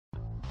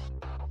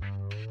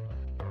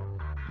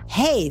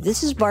Hey,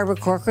 this is Barbara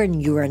Corcoran,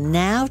 and you are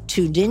now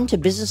tuned in to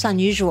Business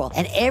Unusual.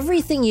 And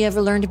everything you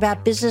ever learned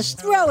about business,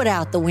 throw it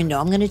out the window.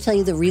 I'm going to tell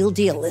you the real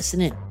deal.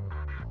 Listen in.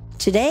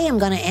 Today, I'm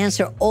going to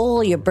answer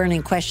all your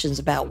burning questions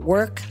about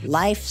work,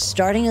 life,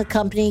 starting a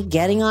company,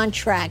 getting on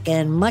track,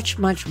 and much,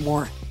 much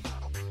more.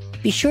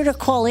 Be sure to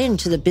call in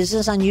to the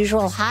Business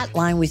Unusual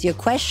hotline with your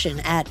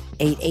question at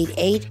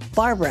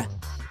 888-BARBARA.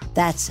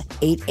 That's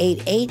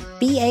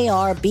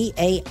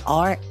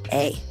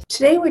 888-BARBARA.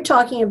 Today we're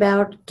talking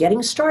about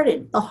getting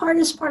started, the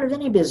hardest part of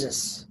any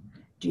business.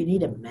 Do you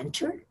need a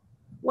mentor?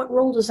 What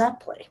role does that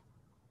play?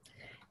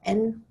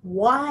 And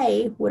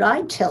why would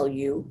I tell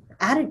you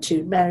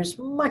attitude matters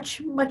much,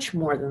 much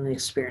more than the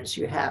experience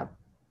you have?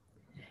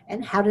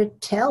 And how to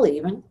tell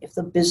even if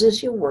the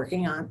business you're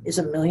working on is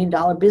 $1 million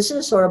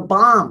business or a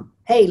bomb.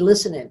 Hey,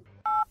 listen in.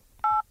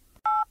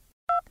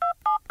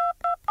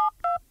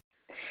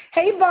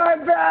 Hey,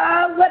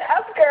 Barbara. What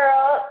up,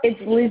 girl?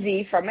 It's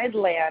Lizzie from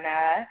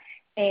Atlanta.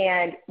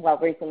 And, well,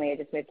 recently I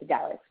just moved to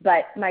Dallas.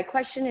 But my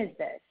question is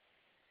this.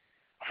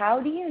 How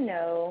do you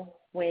know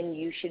when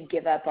you should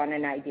give up on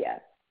an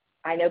idea?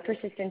 I know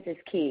persistence is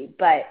key,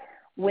 but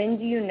when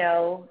do you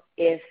know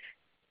if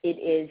it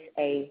is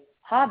a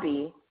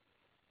hobby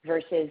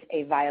versus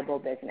a viable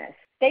business?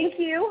 Thank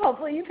you.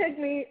 Hopefully you pick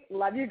me.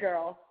 Love you,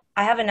 girl.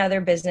 I have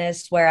another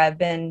business where I've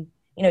been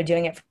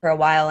doing it for a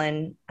while,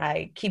 and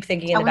I keep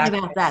thinking in the back. Tell me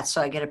about that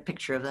so I get a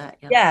picture of that.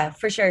 Yeah,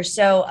 for sure.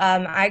 So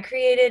I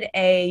created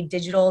a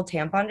digital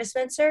tampon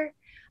dispenser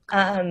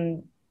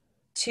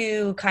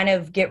to kind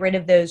of get rid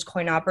of those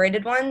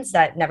coin-operated ones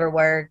that never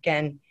work,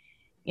 and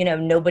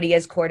nobody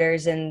has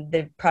quarters, and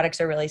the products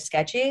are really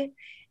sketchy.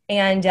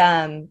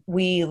 And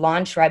we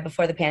launched right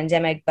before the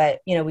pandemic,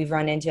 but we've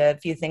run into a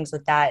few things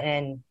with that,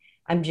 and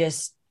I'm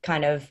just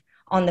kind of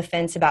on the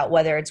fence about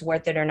whether it's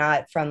worth it or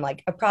not from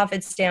like a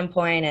profit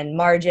standpoint and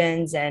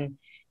margins, and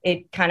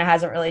it kind of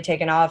hasn't really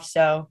taken off.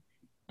 So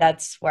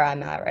that's where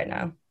I'm at right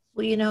now.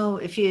 Well,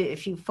 if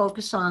you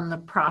focus on the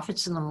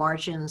profits and the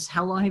margins,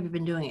 how long have you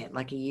been doing it?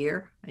 Like a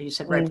year? You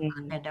said right before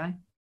the pandemic?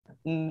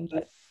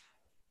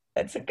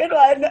 That's a good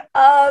one.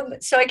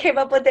 So I came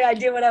up with the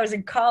idea when I was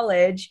in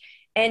college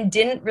and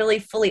didn't really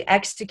fully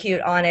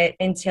execute on it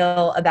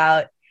until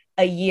about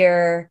a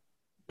year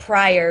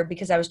prior,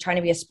 because I was trying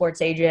to be a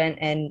sports agent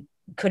and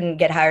couldn't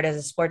get hired as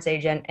a sports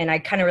agent. And I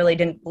kind of really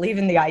didn't believe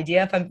in the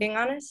idea, if I'm being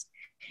honest.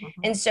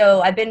 Mm-hmm. And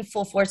so I've been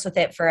full force with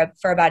it for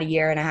about a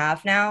year and a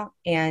half now.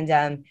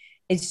 And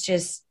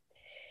it's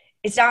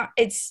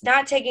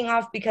not taking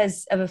off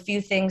because of a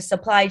few things,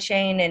 supply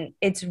chain, and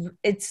it's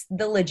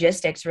the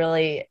logistics,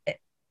 really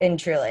and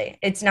truly.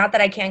 It's not that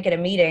I can't get a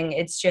meeting.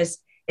 It's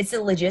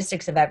the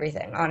logistics of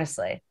everything,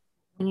 honestly.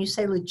 When you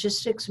say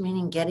logistics,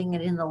 meaning getting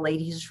it in the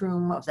ladies'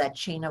 room of that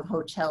chain of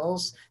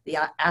hotels, the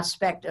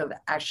aspect of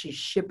actually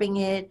shipping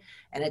it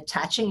and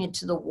attaching it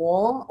to the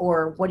wall,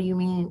 or what do you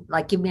mean?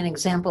 Like, give me an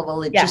example of a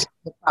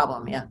logistical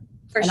problem. Yeah,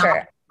 for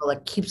sure.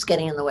 That keeps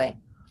getting in the way.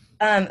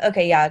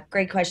 Okay. Yeah.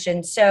 Great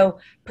question. So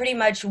pretty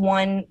much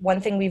one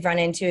thing we've run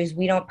into is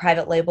we don't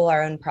private label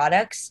our own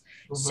products.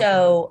 Mm-hmm.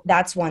 So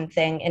that's one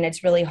thing. And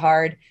it's really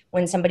hard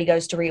when somebody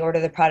goes to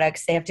reorder the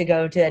products, they have to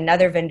go to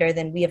another vendor.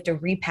 Then we have to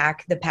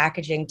repack the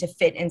packaging to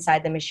fit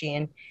inside the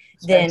machine.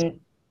 Then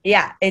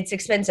yeah, it's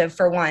expensive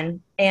for one.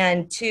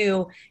 And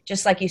two,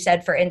 just like you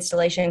said, for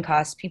installation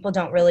costs, people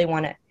don't really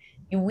want to.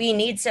 We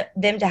need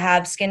them to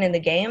have skin in the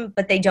game,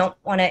 but they don't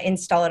want to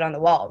install it on the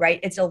wall, right?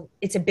 It's a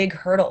big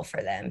hurdle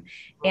for them,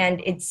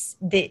 and it's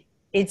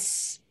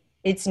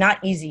not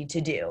easy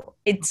to do.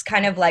 It's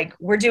kind of like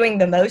we're doing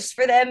the most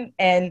for them,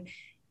 and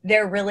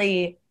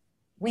we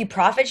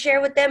profit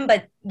share with them,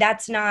 but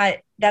that's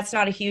not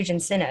a huge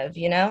incentive,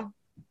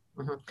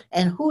 Mm-hmm.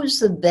 And who is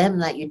the them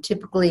that you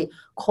typically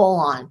call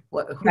on? Who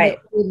are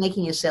you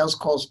making your sales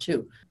calls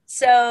to?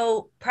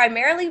 So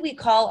primarily we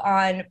call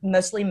on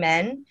mostly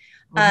men.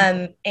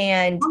 And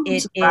it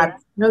is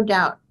no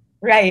doubt.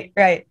 Right.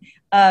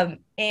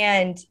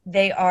 And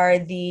they are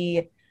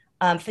the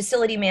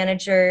facility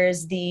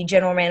managers, the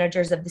general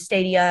managers of the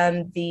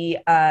stadium, the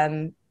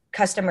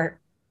customer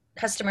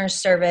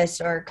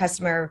service or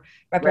customer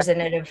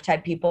representative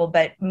type people.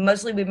 But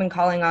mostly we've been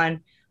calling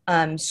on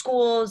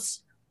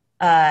schools,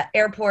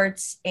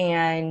 airports,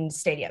 and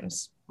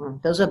stadiums.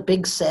 Those are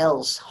big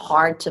sales,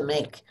 hard to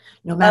make,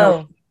 no matter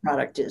what the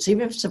product is.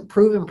 Even if it's a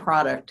proven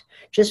product,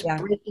 just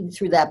breaking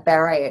through that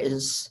barrier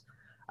is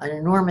an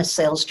enormous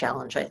sales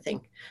challenge, I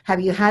think. Have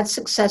you had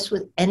success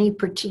with any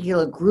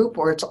particular group,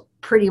 or it's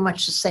pretty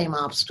much the same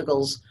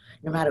obstacles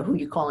no matter who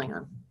you're calling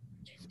on?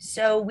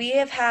 So we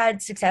have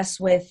had success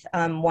with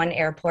one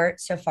airport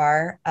so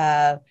far.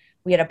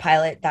 We had a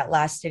pilot that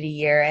lasted a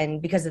year,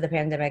 and because of the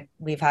pandemic,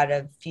 we've had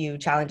a few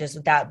challenges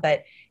with that.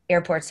 But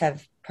airports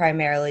have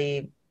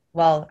primarily,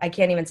 well, I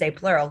can't even say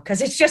plural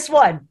because it's just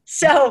one.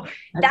 So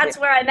that's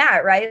where I'm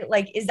at, right?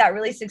 Like, is that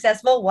really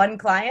successful? One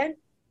client?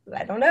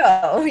 I don't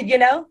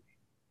know,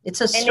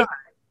 It's a start.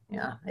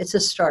 It's a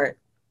start.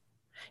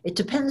 It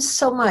depends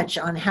so much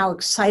on how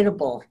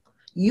excitable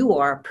you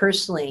are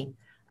personally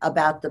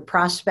about the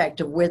prospect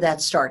of where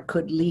that start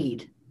could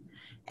lead.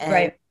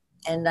 And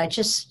And I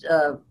just,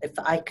 if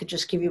I could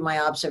just give you my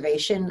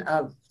observation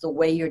of the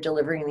way you're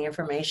delivering the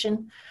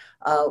information,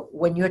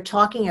 when you're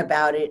talking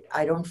about it,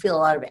 I don't feel a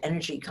lot of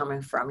energy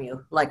coming from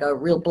you, like a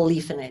real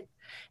belief in it.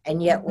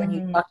 And yet when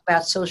you talk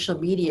about social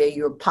media,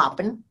 you're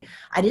popping.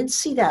 I didn't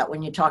see that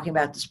when you're talking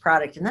about this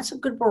product. And that's a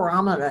good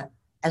barometer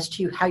as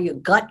to how your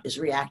gut is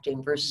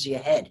reacting versus your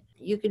head.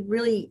 You could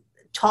really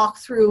talk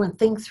through and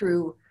think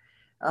through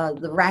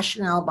the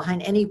rationale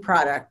behind any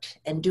product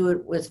and do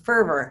it with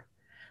fervor.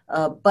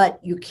 But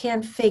you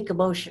can't fake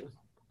emotion.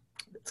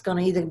 It's going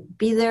to either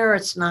be there or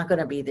it's not going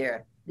to be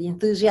there. The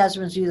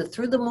enthusiasm is either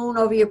through the moon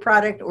over your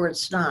product or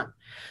it's not.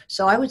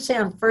 So I would say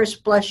on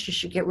first blush, you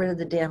should get rid of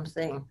the damn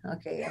thing.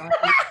 Okay.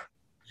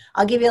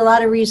 I'll give you a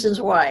lot of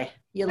reasons why.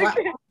 Your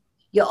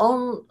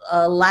own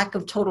lack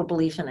of total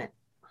belief in it.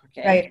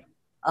 Okay.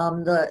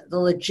 Right. The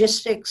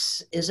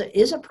logistics is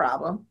a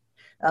problem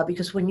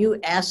because when you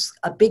ask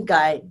a big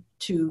guy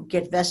to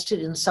get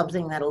vested in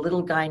something that a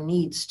little guy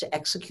needs to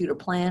execute a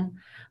plan,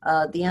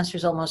 the answer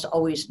is almost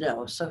always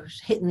no. So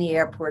hitting the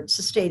airports,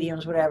 the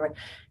stadiums, whatever,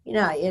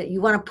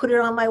 you want to put it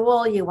on my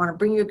wall, you want to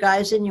bring your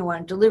guys in, you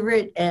want to deliver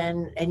it,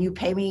 and you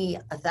pay me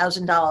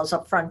 $1,000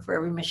 up front for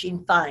every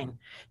machine, fine.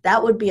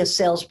 That would be a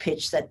sales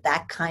pitch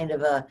that kind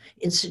of a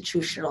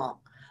institutional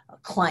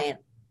client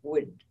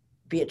would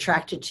be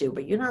attracted to,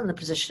 but you're not in the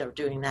position of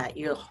doing that.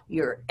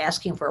 You're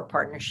asking for a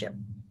partnership,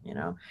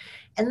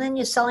 and then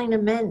you're selling to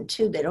men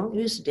too. They don't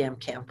use the damn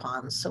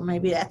tampons. So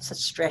maybe that's a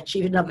stretch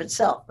even of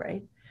itself,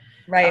 right?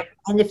 Right.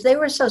 And if they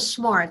were so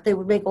smart, they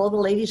would make all the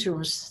ladies'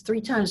 rooms 3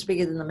 times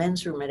bigger than the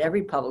men's room at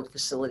every public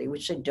facility,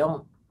 which they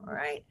don't, all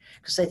right?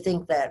 Because they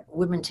think that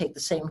women take the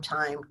same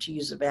time to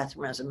use the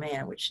bathroom as a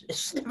man, which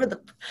is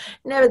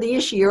never the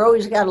issue. You're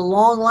always got a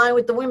long line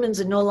with the women's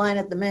and no line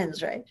at the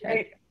men's, right?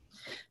 Right.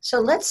 So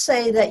let's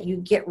say that you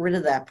get rid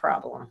of that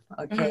problem,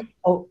 okay?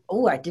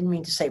 Oh, I didn't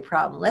mean to say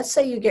problem. Let's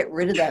say you get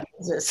rid of that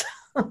business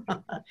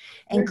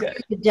and clear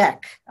the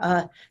deck.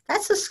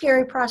 That's a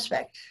scary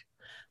prospect.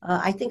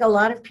 I think a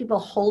lot of people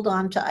hold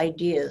on to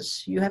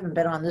ideas. You haven't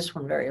been on this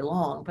one very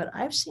long, but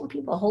I've seen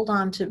people hold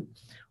on to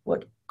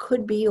what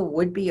could be or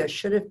would be or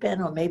should have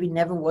been or maybe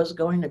never was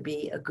going to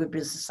be a good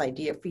business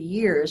idea for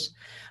years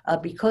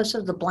because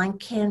of the blank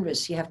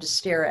canvas you have to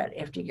stare at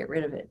after you get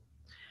rid of it.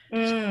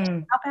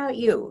 So how about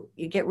you?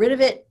 You get rid of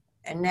it,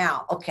 and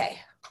now, okay,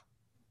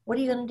 what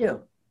are you going to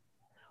do?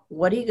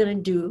 What are you going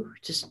to do?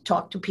 Just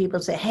talk to people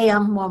and say, hey,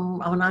 I'm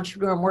an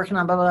entrepreneur, I'm working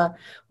on blah, blah,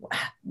 blah.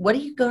 What are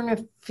you going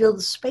to fill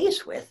the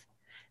space with?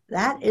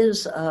 That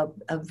is a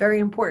very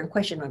important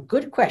question, a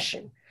good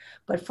question.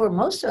 But for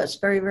most of us,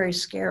 very, very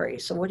scary.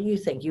 So what do you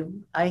think?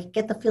 I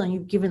get the feeling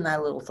you've given that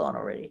a little thought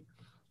already.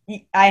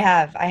 I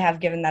have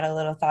given that a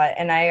little thought.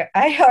 And I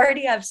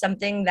already have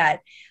something that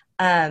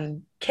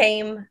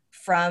came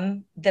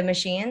from the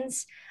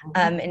machines.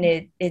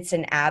 And it's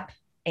an app.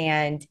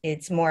 And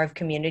it's more of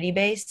community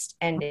based,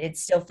 and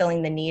it's still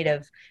filling the need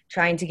of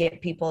trying to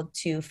get people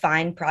to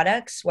find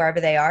products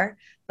wherever they are,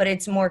 but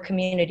it's more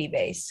community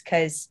based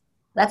because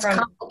that's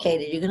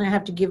complicated. You're going to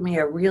have to give me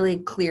a really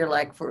clear,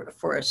 like for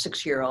a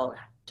 6-year-old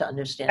to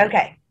understand.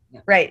 Okay.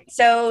 Yeah. Right.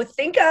 So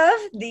think of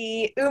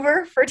the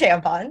Uber for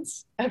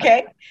tampons.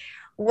 Okay.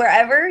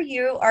 Wherever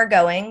you are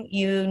going,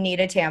 you need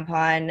a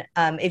tampon.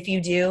 If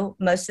you do,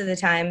 most of the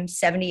time,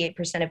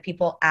 78% of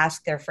people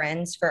ask their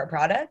friends for a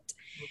product.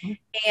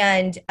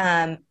 And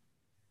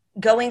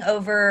going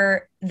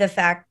over the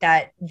fact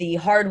that the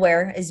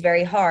hardware is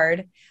very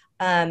hard,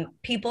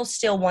 people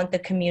still want the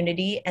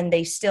community and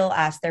they still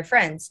ask their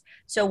friends.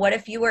 So what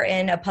if you were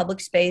in a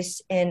public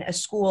space, in a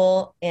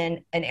school,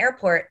 in an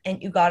airport,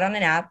 and you got on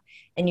an app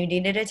and you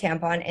needed a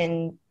tampon,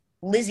 and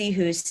Lizzie,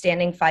 who's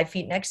standing 5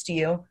 feet next to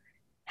you,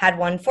 had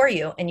one for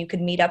you, and you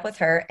could meet up with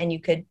her and you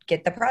could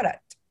get the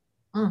product.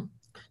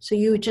 So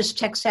you would just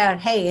text out,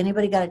 hey,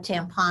 anybody got a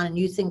tampon? And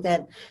you think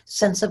that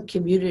sense of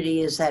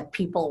community is that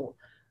people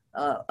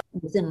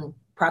within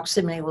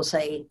proximity will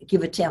say,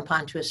 give a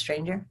tampon to a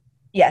stranger?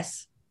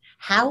 Yes.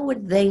 How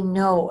would they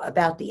know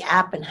about the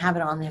app and have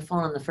it on their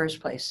phone in the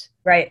first place?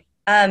 Right.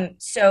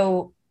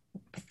 So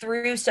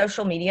through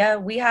social media,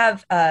 we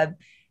have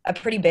a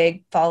pretty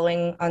big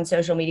following on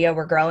social media.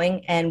 We're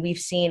growing, and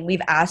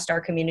we've asked our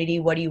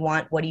community, what do you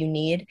want? What do you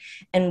need?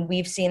 And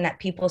we've seen that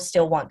people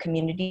still want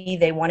community.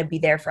 They want to be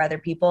there for other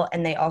people,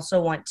 and they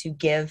also want to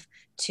give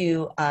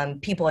to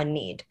people in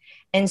need.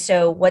 And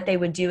so what they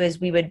would do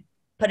is we would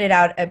put it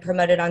out and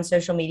promote it on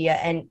social media,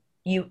 and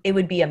it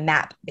would be a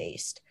map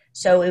based.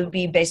 So it would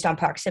be based on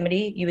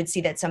proximity. You would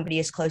see that somebody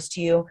is close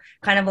to you,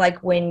 kind of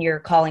like when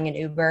you're calling an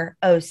Uber.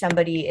 Oh,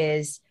 somebody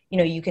is,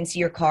 you can see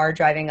your car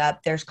driving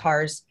up. There's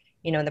cars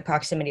in the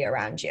proximity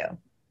around you.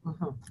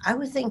 I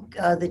would think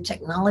the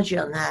technology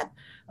on that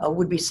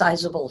would be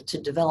sizable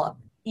to develop.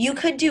 You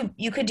could do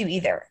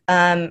either.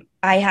 I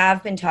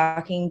have been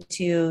talking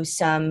to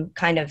some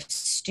kind of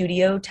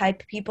studio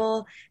type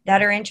people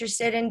that are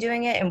interested in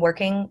doing it and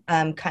working.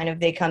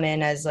 They come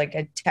in as like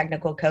a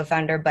technical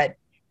co-founder, but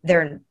they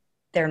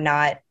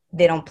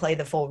don't play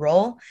the full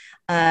role.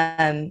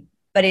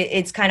 But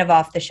it's kind of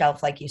off the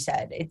shelf, like you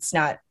said. It's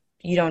not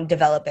you don't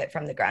develop it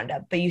from the ground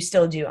up, but you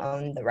still do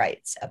own the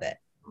rights of it.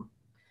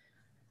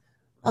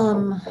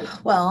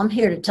 Well, I'm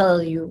here to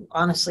tell you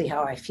honestly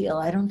how I feel.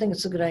 I don't think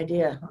it's a good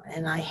idea.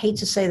 And I hate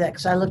to say that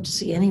because I love to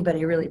see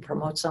anybody really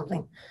promote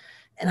something.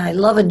 And I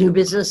love a new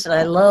business, and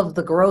I love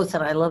the growth,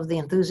 and I love the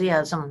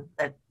enthusiasm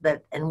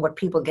that and what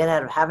people get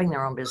out of having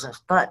their own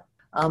business. But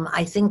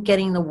I think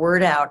getting the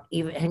word out,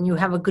 even, and you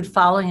have a good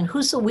following. And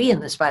who's the we in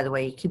this, by the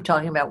way? You keep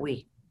talking about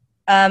we.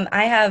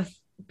 I have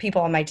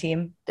people on my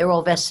team. They're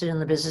all vested in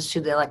the business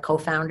too. They're like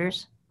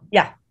co-founders.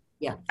 Yeah.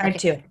 Yeah. I have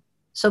two.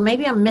 So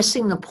maybe I'm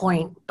missing the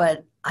point,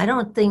 but I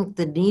don't think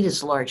the need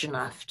is large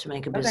enough to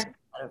make a business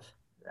out of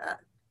that.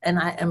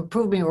 And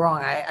prove me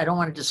wrong. I don't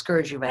want to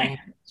discourage you by any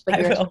means. But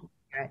I will.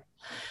 Right.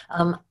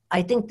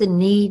 I think the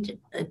need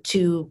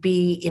to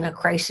be in a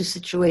crisis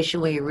situation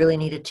where you really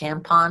need a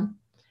tampon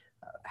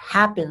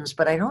happens,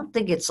 but I don't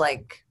think it's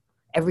like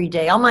every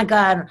day. Oh my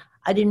God,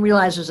 I didn't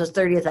realize it was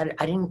the 30th.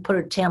 I didn't put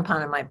a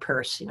tampon in my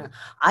purse. You know,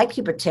 I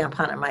keep a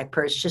tampon in my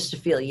purse just to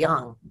feel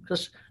young.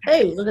 Because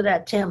hey, look at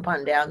that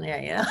tampon down there.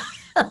 You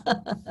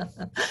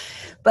know.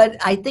 But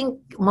I think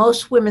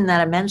most women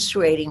that are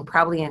menstruating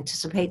probably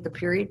anticipate the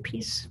period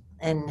piece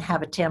and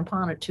have a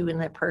tampon or two in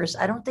their purse.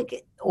 I don't think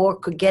or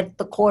could get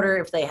the quarter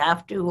if they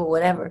have to or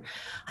whatever.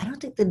 I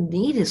don't think the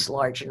need is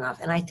large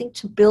enough. And I think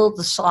to build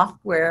the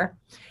software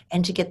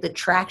and to get the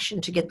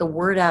traction, to get the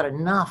word out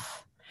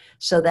enough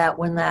so that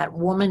when that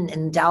woman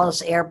in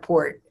Dallas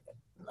airport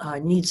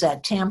needs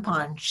that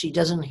tampon, she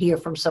doesn't hear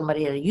from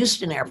somebody at a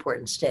Houston airport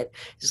instead.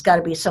 It's got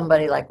to be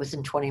somebody like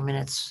within 20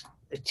 minutes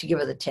to give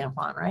her the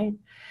tampon, right?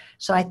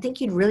 So I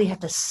think you'd really have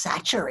to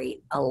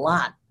saturate a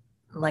lot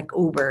like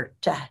Uber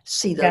to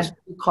see those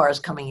cars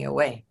coming your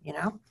way, you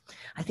know?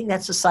 I think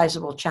that's a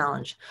sizable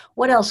challenge.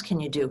 What else can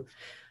you do?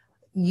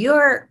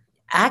 Your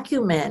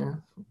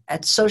acumen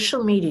at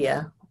social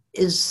media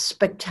is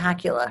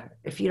spectacular,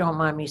 if you don't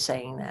mind me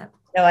saying that.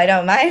 No, I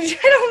don't mind.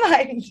 I don't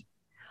mind.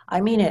 I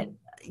mean it.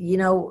 You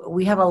know,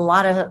 we have a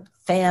lot of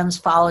fans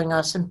following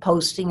us and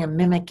posting and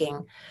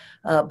mimicking,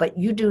 but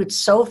you do it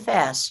so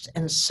fast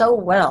and so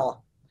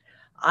well.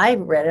 I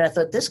read it. I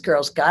thought, this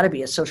girl's got to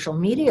be a social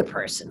media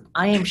person.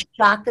 I am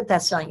shocked that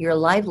that's not your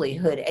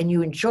livelihood and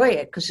you enjoy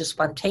it because it's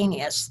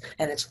spontaneous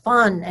and it's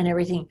fun and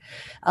everything.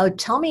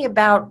 Tell me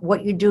about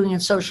what you're doing in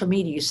social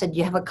media. You said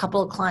you have a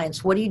couple of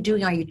clients. What are you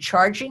doing? Are you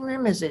charging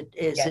them? Is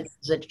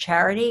it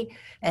charity?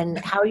 And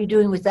how are you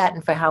doing with that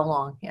and for how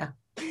long? Yeah.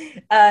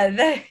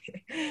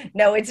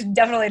 No, it's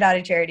definitely not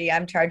a charity.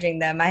 I'm charging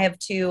them. I have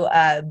two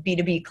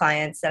B2B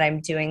clients that I'm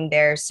doing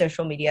their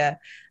social media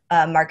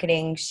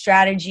marketing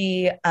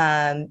strategy,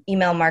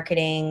 email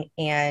marketing,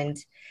 and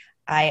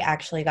I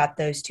actually got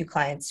those two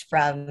clients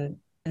from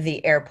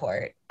the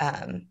airport.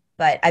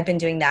 But I've been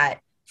doing that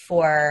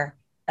for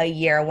a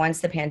year. Once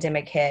the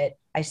pandemic hit,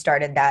 I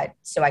started that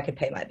so I could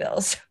pay my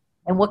bills.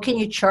 And what can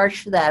you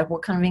charge for that?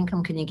 What kind of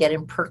income can you get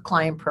in per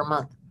client per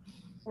month?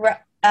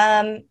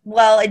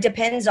 Well, it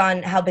depends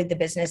on how big the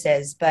business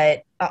is,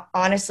 but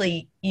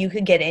honestly, you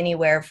could get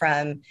anywhere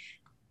from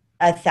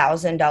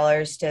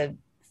 $1,000 to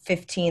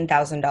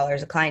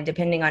 $15,000 a client,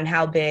 depending on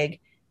how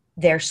big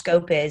their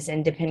scope is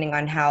and depending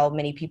on how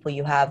many people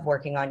you have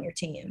working on your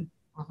team.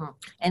 Mm-hmm.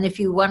 And if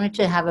you wanted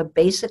to have a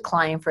basic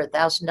client for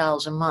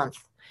 $1,000 a month,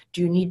 do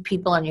you need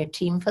people on your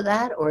team for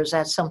that? Or is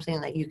that something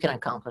that you can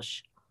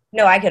accomplish?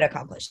 No, I could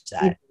accomplish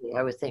that.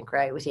 I would think,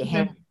 right? With your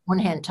hand, one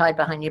hand tied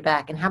behind your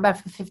back. And how about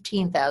for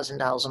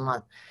 $15,000 a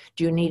month?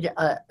 Do you need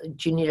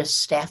a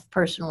staff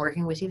person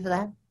working with you for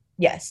that?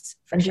 Yes,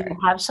 for sure. Do you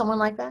have someone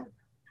like that?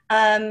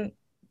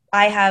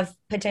 I have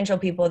potential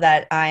people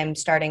that I'm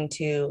starting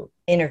to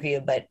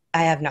interview, but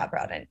I have not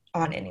brought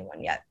on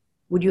anyone yet.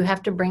 Would you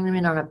have to bring them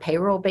in on a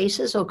payroll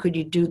basis, or could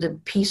you do the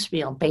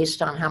piecemeal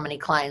based on how many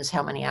clients,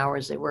 how many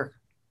hours they work?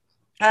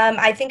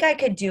 I think I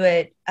could do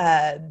it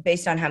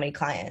based on how many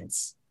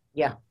clients.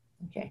 Yeah.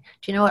 Okay.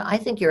 Do you know what? I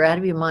think you're out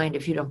of your mind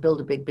if you don't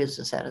build a big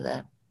business out of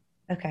that.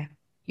 Okay.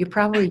 You're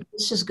probably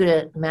just as good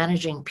at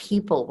managing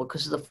people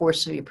because of the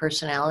force of your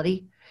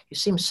personality. You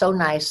seem so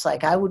nice.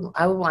 Like I would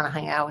want to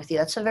hang out with you.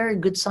 That's a very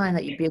good sign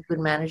that you'd be a good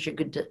manager.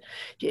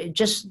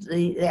 Just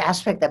the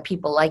aspect that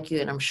people like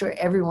you. And I'm sure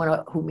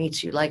everyone who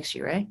meets you likes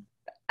you, right?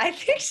 I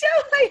think so.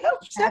 I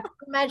hope so. I can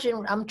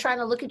imagine, I'm trying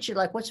to look at you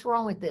like, what's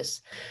wrong with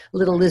this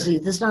little Lizzie?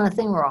 There's not a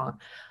thing wrong.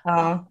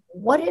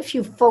 What if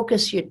you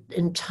focus your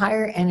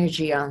entire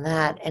energy on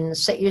that and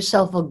set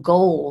yourself a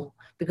goal?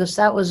 Because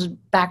that was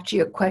back to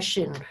your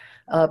question.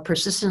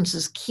 Persistence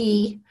is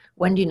key.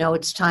 When do you know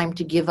it's time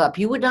to give up?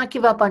 You would not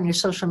give up on your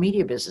social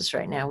media business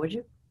right now, would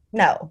you?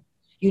 No.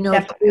 You know,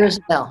 clear as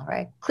a bell,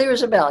 right? Clear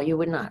as a bell, you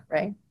would not,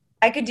 right?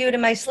 I could do it in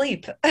my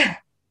sleep.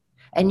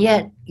 And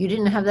yet, you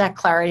didn't have that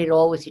clarity at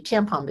all with your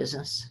tampon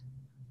business.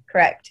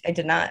 Correct. I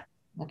did not.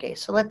 Okay,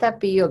 so let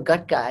that be your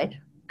gut guide.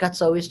 Guts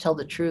always tell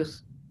the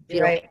truth.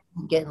 You right.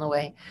 Don't get in the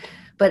way.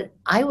 But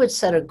I would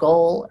set a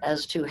goal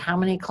as to how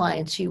many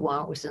clients you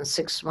want within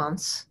 6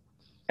 months.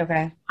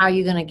 Okay. How are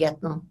you going to get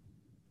them?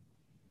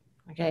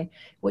 Okay.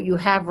 What you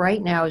have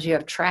right now is you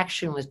have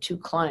traction with 2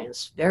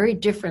 clients. Very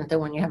different than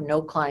when you have no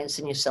clients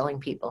and you're selling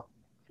people.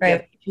 You have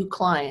Right. two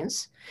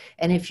clients.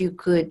 And if you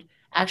could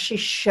actually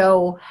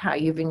show how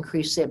you've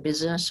increased their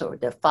business or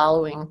they're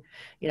following,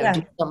 Yeah, do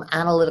of some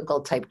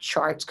analytical type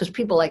charts, because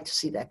people like to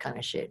see that kind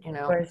of shit.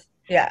 course.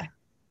 Yeah.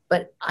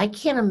 But I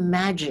can't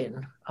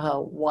imagine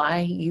why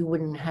you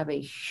wouldn't have a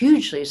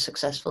hugely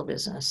successful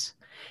business.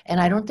 And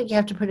I don't think you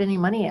have to put any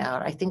money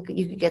out. I think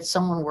you could get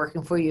someone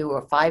working for you,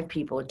 or 5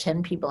 people or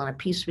 10 people on a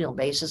piecemeal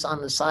basis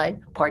on the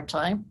side,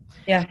 part-time,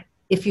 Yeah.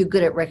 if you're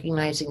good at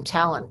recognizing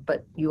talent.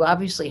 But you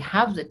obviously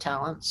have the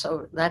talent,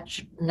 so that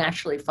should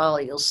naturally follow.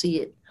 You'll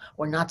see it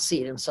or not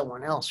see it in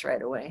someone else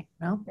right away.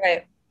 No?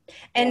 Right.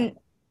 And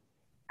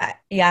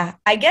yeah,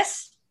 I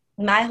guess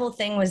my whole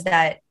thing was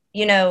that,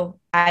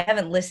 I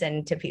haven't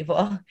listened to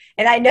people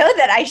and I know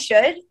that I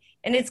should.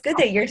 And it's good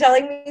that you're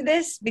telling me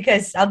this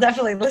because I'll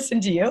definitely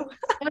listen to you.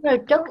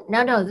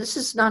 No, this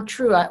is not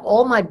true.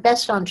 All my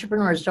best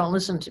entrepreneurs don't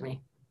listen to me.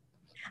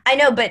 I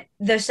know, but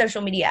the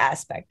social media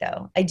aspect,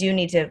 though, I do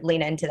need to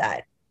lean into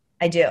that.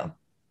 I do.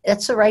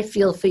 That's the right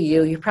field for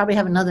you. You probably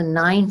have another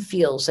 9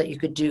 fields that you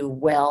could do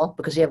well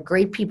because you have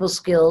great people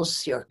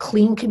skills, you're a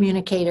clean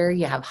communicator,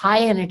 you have high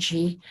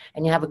energy,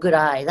 and you have a good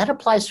eye. That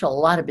applies to a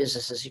lot of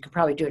businesses. You could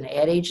probably do an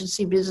ad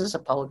agency business, a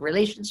public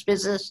relations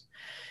business.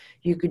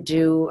 You could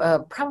do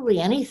probably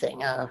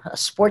anything, a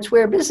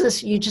sportswear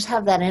business. You just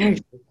have that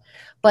energy.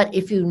 But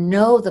if you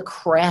know the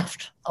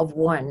craft of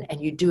one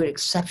and you do it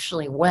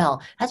exceptionally well,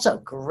 that's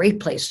a great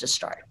place to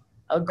start.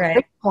 A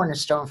great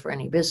cornerstone for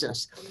any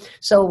business.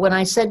 So when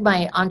I said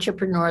my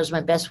entrepreneurs,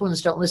 my best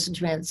ones don't listen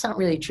to me, it's not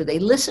really true. They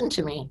listen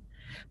to me,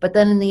 but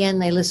then in the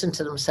end, they listen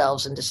to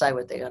themselves and decide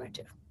what they're going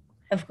to do.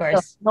 Of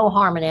course. So no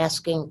harm in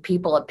asking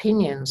people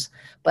opinions,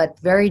 but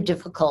very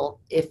difficult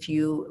if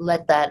you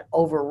let that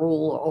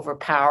overrule or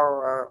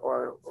overpower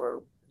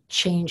or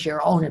change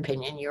your own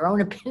opinion. Your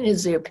own opinion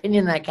is the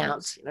opinion that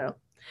counts,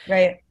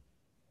 Right.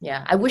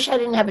 Yeah. I wish I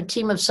didn't have a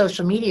team of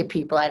social media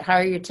people. I'd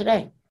hire you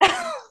today.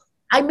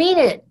 I mean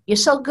it. You're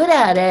so good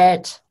at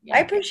it. I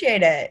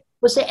appreciate it.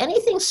 Was there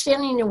anything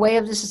standing in the way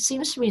of this? It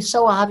seems to me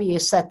so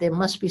obvious that there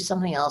must be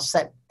something else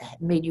that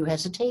made you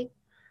hesitate.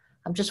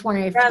 I'm just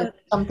wondering if there's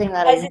something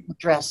that I didn't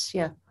address.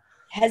 Yeah.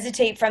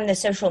 Hesitate from the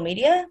social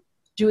media?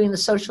 Doing the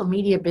social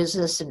media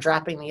business and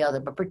dropping the other,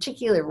 but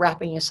particularly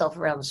wrapping yourself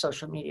around the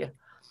social media.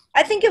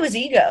 I think it was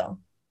ego,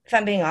 if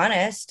I'm being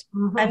honest.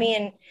 Mm-hmm. I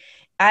mean,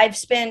 I've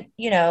spent,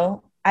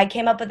 I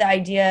came up with the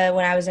idea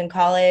when I was in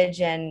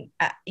college, and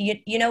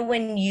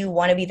when you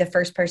want to be the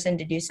first person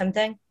to do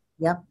something.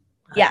 Yep.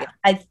 Yeah,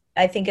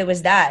 I think it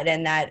was that,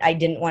 and that I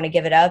didn't want to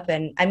give it up.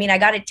 And I mean, I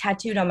got it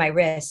tattooed on my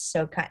wrist,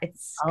 so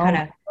it's kind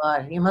of.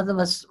 Oh, your mother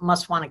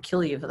must want to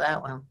kill you for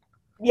that one.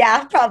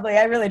 Yeah, probably.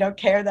 I really don't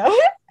care though.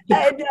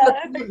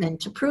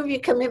 To prove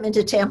your commitment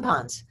to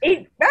tampons.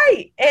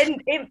 Right,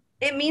 and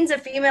it means a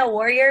female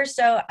warrior,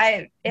 so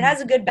it has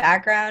a good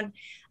background.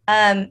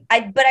 But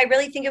I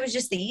really think it was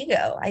just the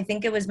ego. I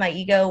think it was my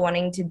ego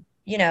wanting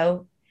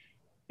to,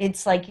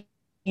 it's like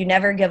you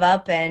never give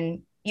up,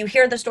 and you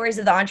hear the stories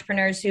of the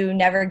entrepreneurs who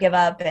never give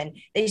up and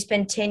they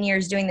spend 10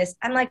 years doing this.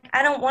 I'm like,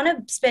 I don't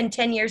want to spend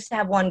 10 years to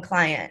have one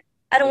client.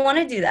 I don't want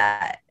to do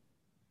that.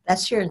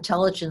 That's your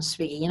intelligence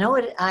speaking. You know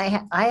what? I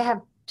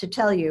have to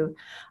tell you,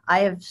 I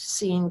have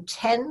seen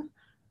 10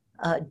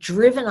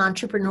 driven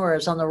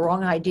entrepreneurs on the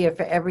wrong idea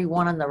for every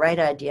one on the right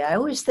idea. I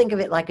always think of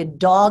it like a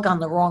dog on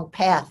the wrong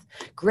path.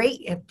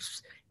 Great,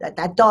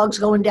 that dog's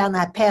going down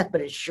that path,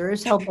 but it sure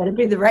as hell better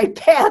be the right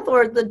path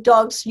or the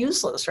dog's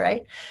useless,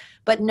 right?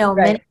 But no,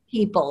 right. Many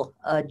people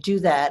do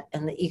that,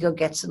 and the ego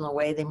gets in the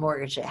way. They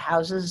mortgage their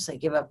houses. They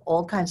give up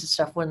all kinds of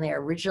stuff when their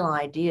original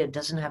idea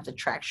doesn't have the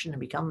traction to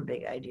become a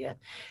big idea.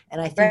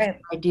 And I think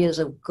the idea is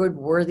a good,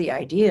 worthy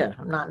idea.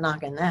 I'm not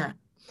knocking that.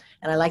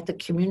 And I like the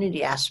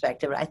community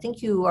aspect of it. I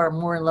think you are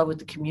more in love with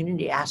the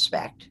community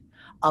aspect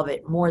of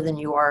it more than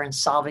you are in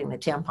solving the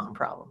tampon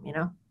problem,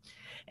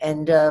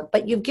 And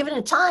but you've given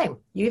it time.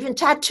 You even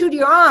tattooed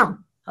your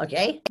arm,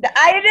 okay?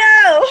 I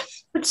know.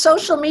 Put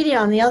social media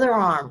on the other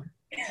arm.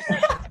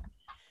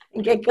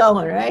 And get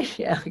going, right?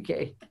 Yeah,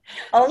 okay.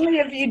 Only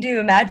if you do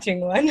a matching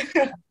one.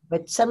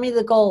 But send me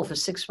the goal for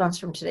 6 months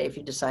from today if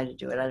you decide to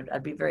do it.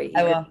 I'd be very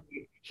eager to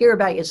hear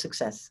about your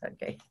success.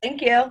 Okay.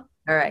 Thank you.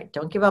 All right.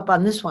 Don't give up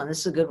on this one. This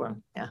is a good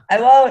one. Yeah. I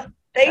won't.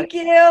 Thank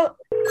you.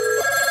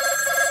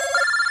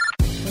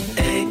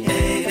 Hey,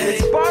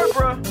 it's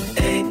Barbara.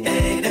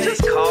 Hey,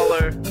 just call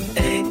her.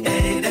 Hey,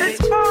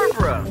 it's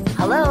Barbara.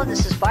 Hello,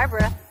 this is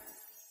Barbara.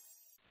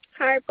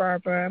 Hi,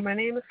 Barbara. My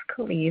name is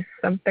Khalees.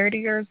 I'm 30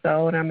 years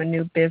old. I'm a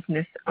new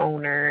business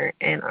owner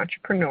and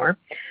entrepreneur.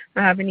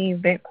 I have an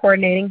event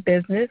coordinating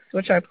business,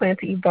 which I plan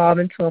to evolve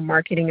into a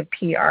marketing and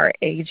PR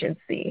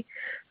agency.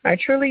 I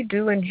truly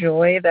do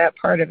enjoy that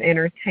part of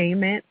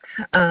entertainment,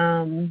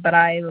 but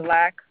I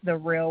lack the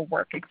real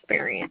work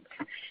experience.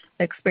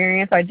 The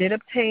experience I did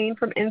obtain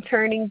from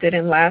interning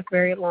didn't last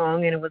very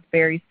long, and it was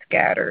very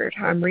scattered.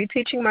 I'm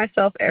reteaching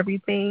myself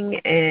everything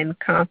and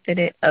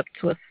confident up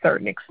to a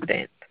certain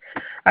extent.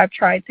 I've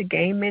tried to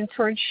gain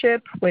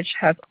mentorship, which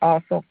has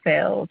also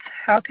failed.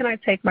 How can I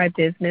take my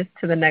business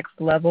to the next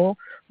level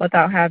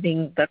without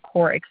having the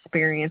core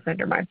experience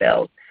under my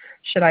belt?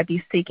 Should I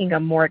be seeking a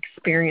more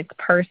experienced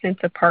person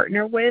to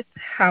partner with?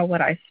 How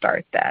would I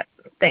start that?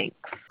 Thanks.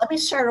 Let me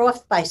start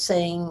off by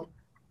saying,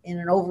 in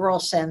an overall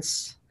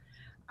sense,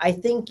 I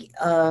think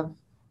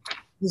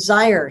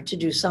desire to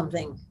do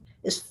something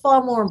is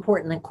far more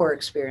important than core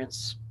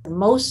experience.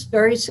 Most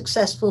very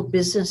successful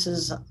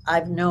businesses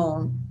I've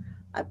known,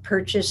 I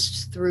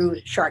purchased through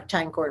Shark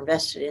Tank or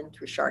invested in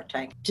through Shark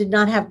Tank, did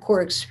not have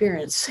core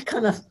experience. They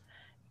kind of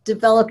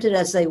developed it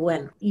as they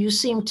went. You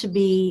seem to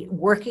be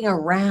working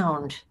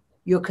around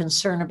your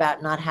concern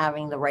about not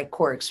having the right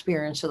core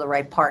experience or the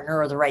right partner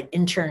or the right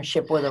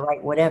internship or the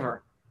right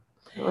whatever.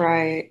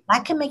 Right.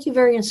 That can make you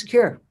very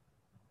insecure.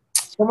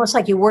 It's almost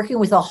like you're working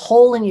with a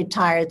hole in your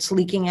tire. It's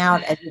leaking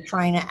out as you're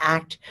trying to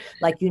act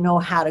like you know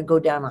how to go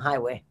down the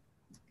highway.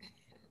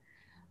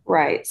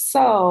 Right.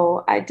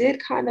 So I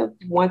did kind of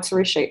want to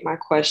reshape my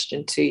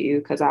question to you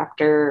because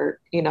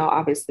after,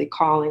 obviously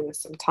calling with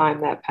some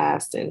time that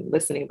passed and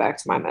listening back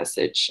to my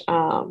message.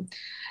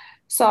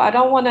 So I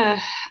don't want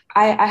to,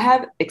 I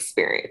have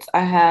experience. I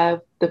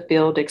have the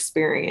field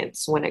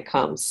experience when it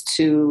comes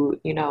to,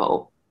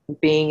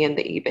 being in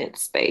the event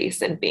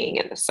space and being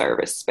in the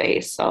service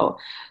space. So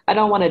I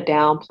don't want to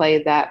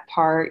downplay that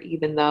part,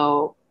 even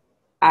though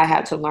I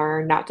had to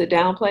learn not to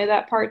downplay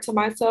that part to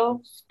myself,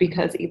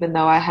 because even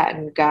though I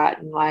hadn't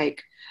gotten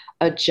like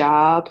a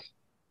job,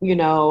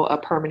 a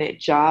permanent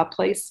job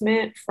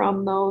placement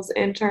from those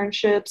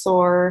internships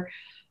or,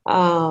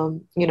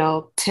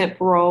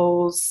 temp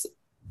roles,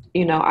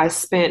 I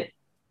spent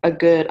a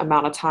good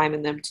amount of time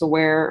in them to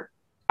where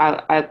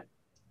I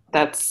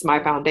that's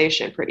my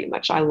foundation pretty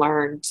much. I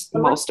learned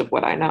most of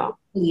what I know.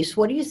 Elise,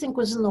 what do you think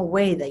was in the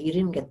way that you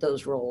didn't get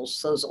those roles,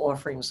 those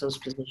offerings, those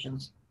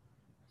positions?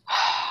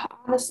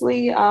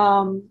 Honestly,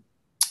 in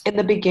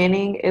the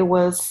beginning, it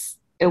was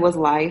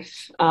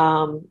life.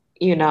 I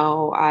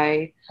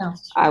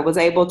was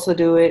able to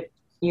do it.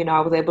 I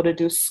was able to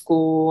do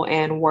school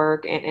and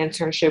work and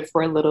internship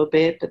for a little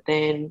bit, but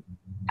then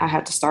I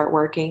had to start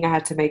working. I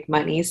had to make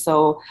money,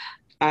 so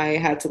I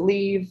had to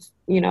leave,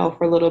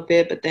 for a little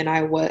bit. But then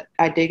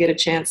I did get a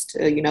chance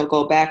to,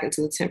 go back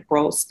into the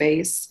temporal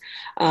space,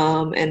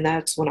 and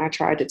that's when I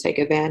tried to take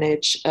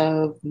advantage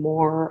of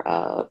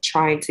more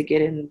trying to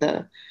get in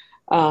the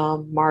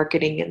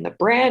marketing and the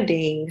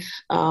branding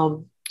part.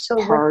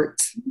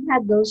 You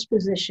had those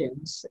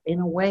positions in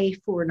a way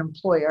for an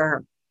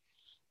employer.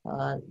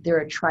 They're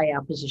a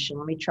tryout position.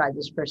 Let me try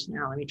this person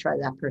out. Let me try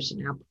that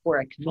person out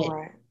before I commit.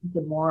 Right.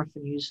 They're more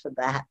often used for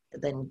that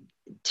than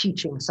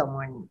teaching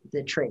someone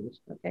the trade.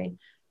 Okay.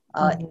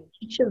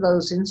 Each of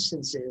those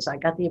instances, I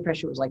got the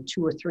impression it was like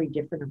 2 or 3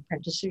 different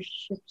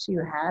apprenticeships you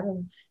had.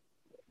 And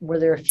were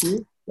there a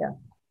few? Yeah.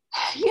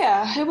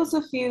 Yeah, it was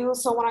a few.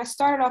 So when I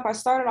started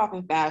off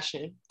in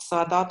fashion. So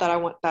I thought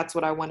that's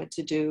what I wanted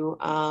to do.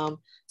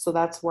 So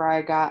that's where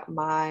I got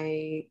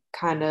my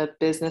kind of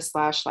business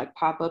 / like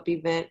pop-up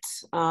event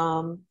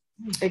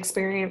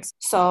experience.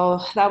 So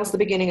that was the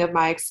beginning of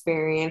my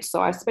experience.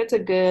 So I spent a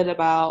good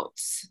about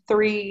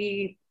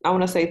 3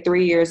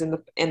 years in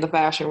the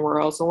fashion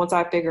world. So once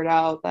I figured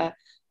out that,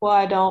 well,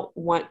 I don't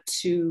want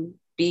to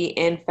be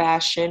in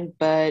fashion,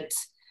 but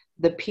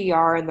the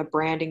PR and the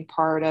branding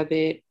part of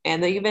it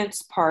and the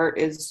events part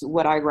is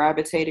what I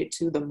gravitated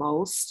to the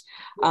most.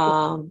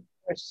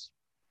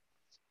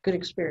 Good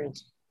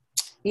experience.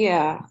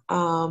 Yeah.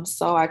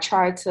 So I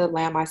tried to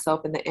land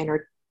myself in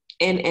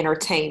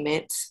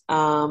entertainment.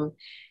 And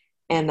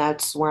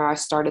that's where I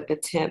started the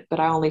temp, but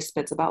I only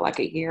spent about like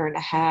a year and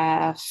a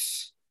half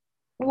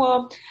in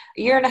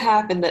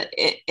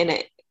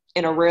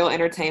a real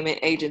entertainment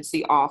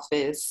agency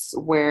office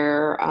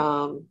where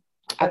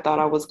I thought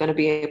I was going to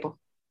be able.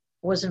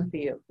 Wasn't for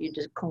you. You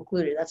just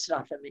concluded that's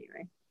not for me,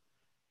 right?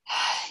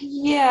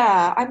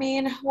 Yeah. I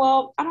mean,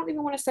 well, I don't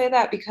even want to say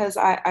that because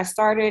I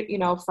started,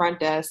 front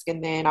desk,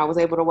 and then I was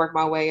able to work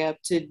my way up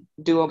to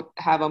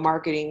have a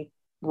marketing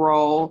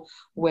role,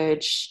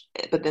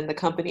 but then the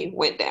company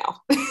went down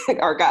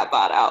or got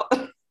bought out.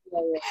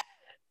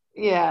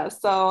 Yeah.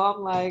 So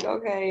I'm like,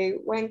 okay,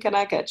 when can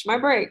I catch my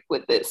break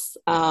with this?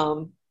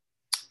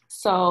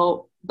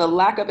 So the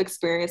lack of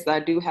experience that I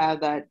do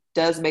have that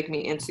does make me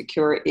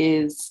insecure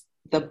is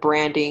the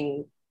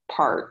branding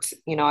part.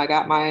 I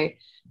got my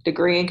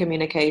degree in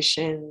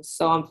communications,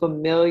 so I'm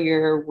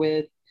familiar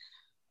with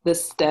the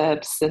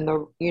steps and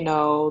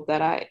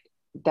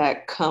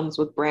that comes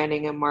with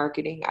branding and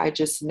marketing. I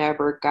just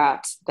never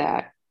got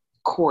that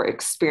core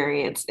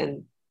experience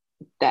in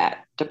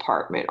that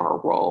department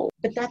or role.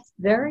 But that's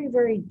very,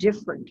 very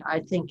different, I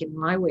think, in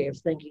my way of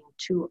thinking,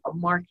 to a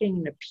marketing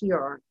and a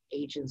PR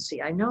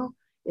agency. I know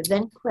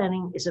event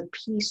planning is a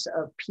piece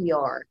of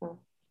PR,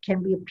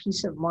 can be a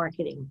piece of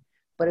marketing,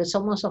 but it's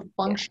almost a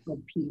functional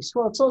piece.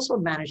 Well, it's also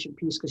a management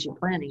piece because you're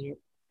planning it.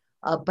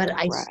 But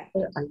I see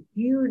a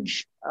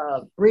huge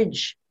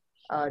bridge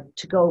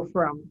to go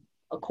from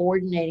a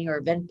coordinating or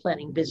event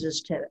planning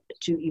business to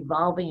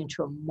evolving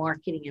into a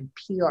marketing and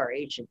PR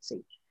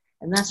agency.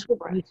 And that's what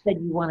you said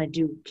you want to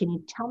do. Can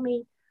you tell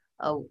me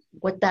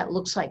what that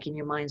looks like in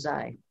your mind's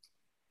eye?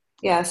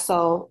 Yeah,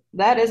 so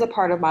that is a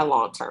part of my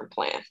long-term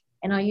plan.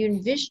 And are you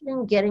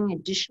envisioning getting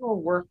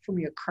additional work from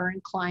your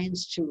current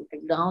clients to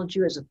acknowledge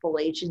you as a full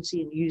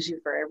agency and use you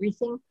for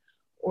everything?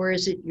 Or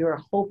is it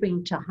you're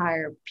hoping to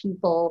hire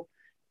people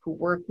who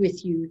work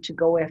with you to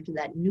go after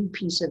that new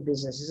piece of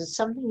business? Is it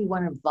something you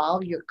want to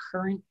involve your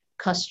current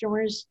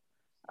customers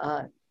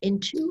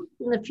into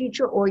in the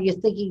future, or you're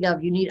thinking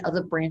of you need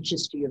other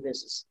branches to your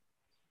business?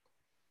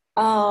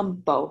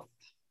 Both.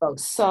 Both.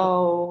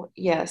 So,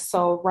 yes.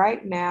 So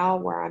right now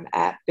where I'm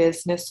at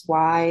business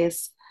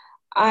wise,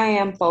 I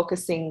am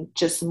focusing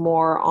just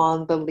more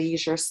on the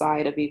leisure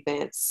side of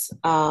events,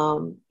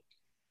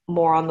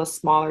 more on the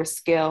smaller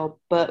scale.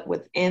 But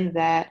within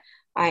that,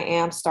 I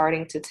am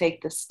starting to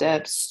take the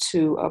steps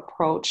to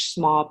approach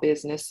small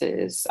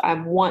businesses. I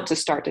want to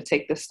start to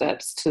take the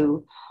steps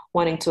to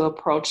wanting to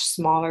approach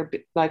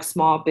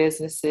small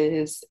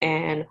businesses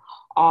and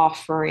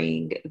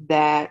offering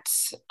that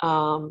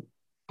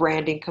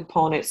branding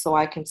component so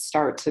I can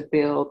start to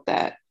build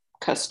that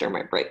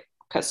customer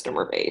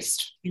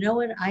base. You know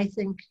what I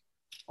think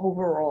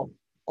overall,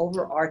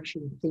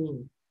 overarching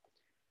theme,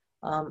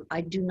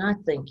 I do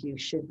not think you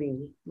should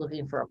be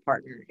looking for a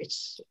partner.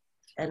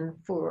 And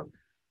for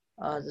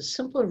the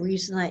simple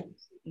reason that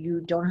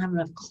you don't have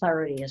enough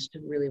clarity as to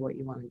really what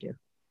you want to do.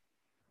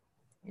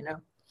 You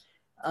know?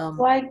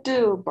 Well, I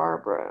do,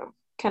 Barbara.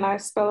 Can I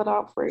spell it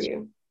out for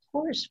you? Of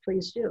course,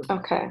 please do.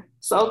 Okay.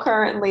 So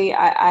currently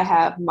I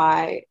have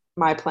my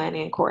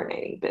planning and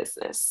coordinating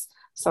business.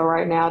 So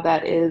right now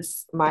that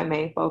is my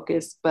main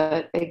focus.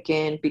 But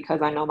again,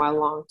 because I know my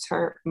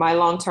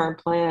long-term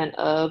plan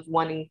of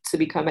wanting to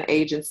become an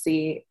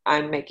agency,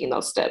 I'm making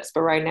those steps.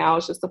 But right now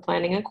it's just the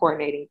planning and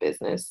coordinating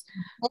business.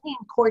 Planning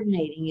and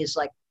coordinating is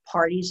like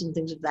parties and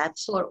things of that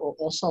sort, or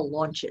also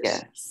launches?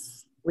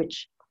 Yes.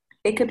 Which?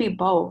 It could be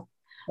both.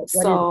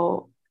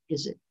 So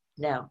is it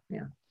now?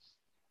 Yeah.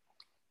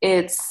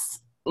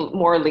 It's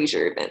more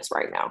leisure events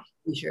right now.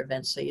 Leisure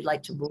events. So you'd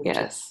like to move Yes.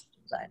 to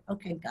the side.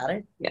 Okay, got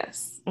it.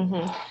 Yes.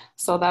 Mm-hmm.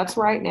 So that's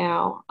right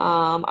now.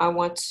 I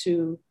want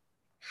to.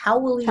 How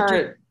will you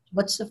do?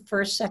 What's the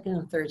first, second,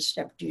 and third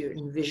step do you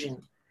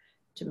envision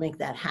to make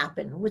that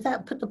happen?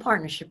 Without put the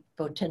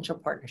potential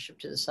partnership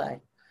to the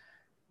side.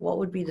 What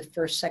would be the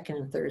first, second,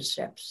 and third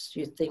steps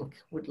you think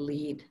would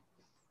lead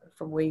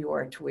from where you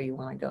are to where you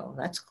want to go?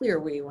 That's clear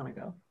where you want to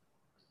go.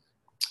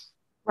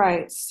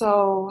 Right.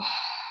 So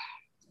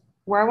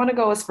where I want to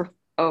go is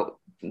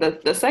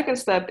the second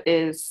step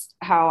is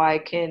how I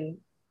can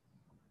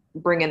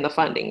bring in the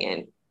funding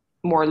in,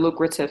 more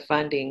lucrative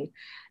funding,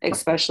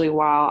 especially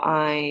while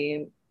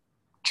I'm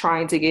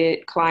trying to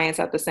get clients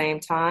at the same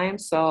time.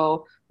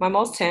 So my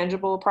most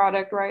tangible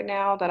product right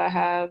now that I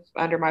have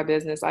under my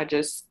business,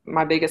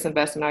 my biggest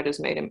investment I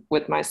just made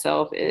with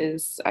myself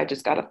is I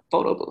just got a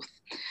photo booth.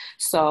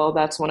 So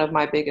that's one of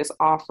my biggest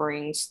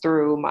offerings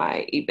through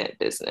my event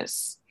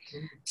business.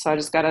 So I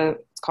just got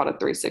it's called a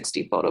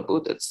 360 photo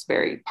booth. It's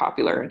very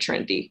popular and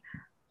trendy.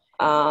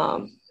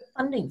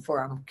 Funding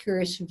for, I'm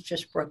curious, you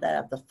just brought that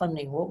up, the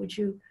funding.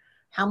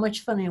 How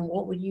much funding,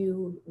 what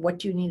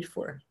do you need it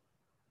for?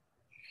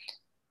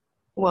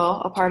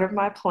 Well, a part of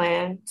my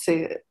plan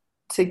to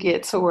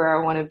get to where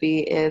I want to be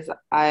is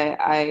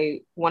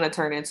I want to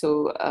turn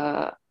into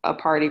a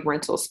party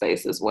rental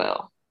space as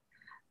well.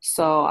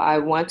 So I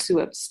want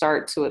to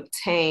start to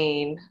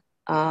obtain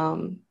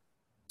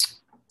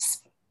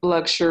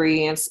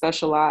luxury and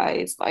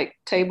specialized like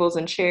tables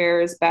and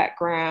chairs,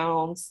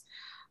 backgrounds.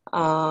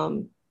 I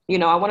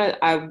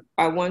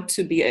want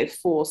to be a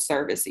full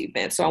service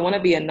event. So I want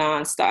to be a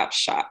nonstop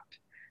shop,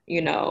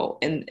 in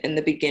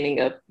the beginning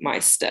of my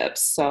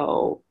steps.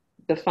 So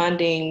the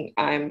funding,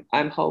 I'm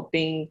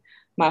hoping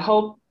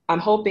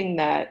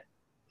that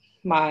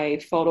my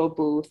photo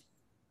booth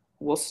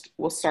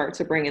will start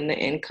to bring in the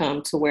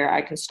income to where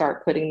I can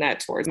start putting that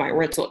towards my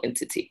rental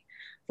entity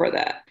for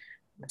that.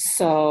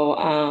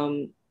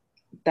 So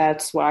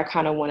that's what I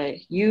kind of want to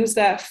use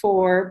that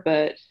for.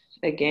 But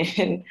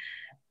again,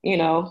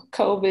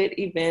 COVID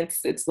events,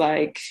 it's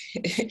like,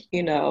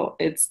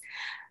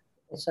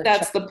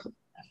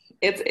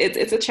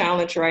 it's a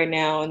challenge right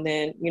now. And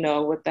then,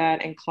 with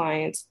that and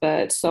clients,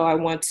 but so I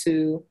want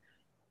to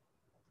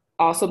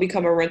also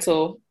become a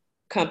rental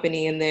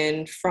company. And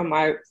then from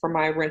my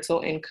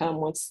rental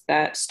income, once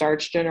that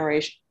starts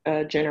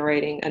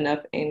generating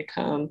enough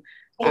income,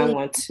 I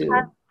want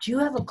to. Do you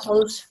have a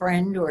close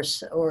friend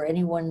or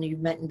anyone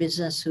you've met in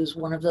business who's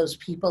one of those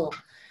people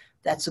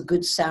that's a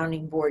good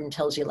sounding board and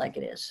tells you like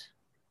it is?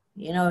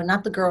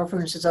 Not the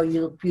girlfriend who says, "Oh,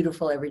 you look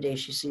beautiful every day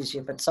she sees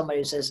you," but somebody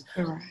who says,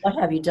 "What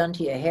have you done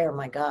to your hair?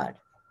 My God."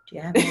 Do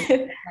you have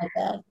anything like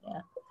that?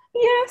 Yeah.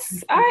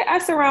 Yes, I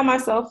surround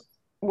myself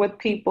with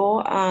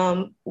people.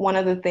 One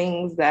of the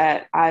things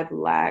that I've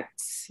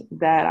lacked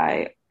that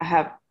I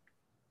have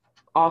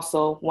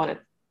also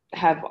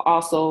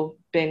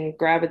been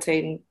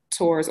gravitating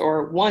towards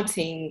or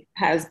wanting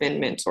has been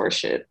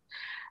mentorship.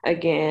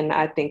 Again,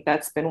 I think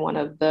that's been one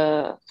of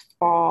the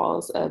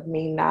falls of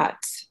me not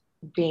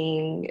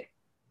being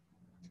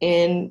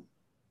in,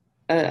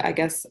 I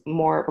guess,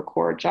 more of a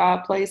core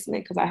job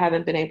placement because I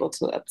haven't been able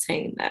to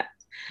obtain that.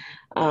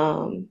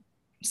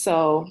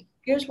 So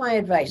Here's my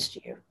advice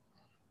to you,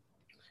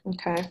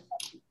 Okay.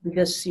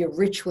 because you're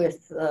rich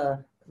with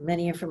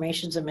many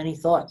informations and many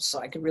thoughts. So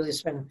I could really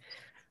spend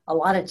a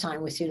lot of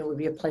time with you. And it would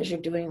be a pleasure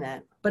doing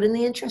that. But in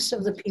the interest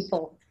of the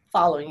people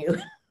following you,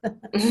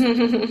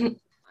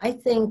 I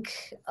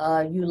think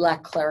you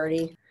lack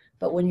clarity.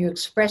 But when you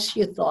express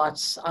your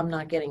thoughts, I'm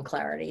not getting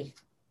clarity.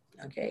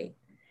 Okay.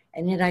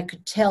 And yet I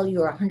could tell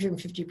you're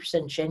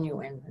 150%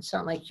 genuine. It's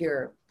not like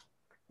you're,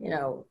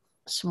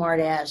 smart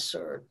ass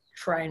or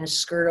trying to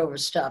skirt over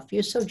stuff.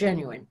 You're so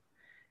genuine.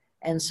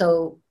 And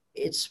so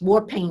it's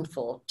more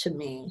painful to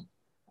me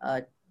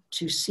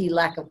to see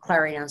lack of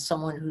clarity on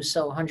someone who's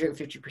so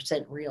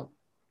 150% real,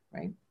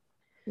 right?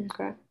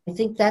 Okay. I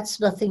think that's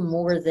nothing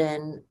more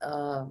than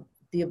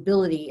the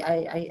ability.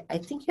 I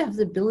think you have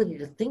the ability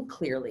to think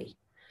clearly.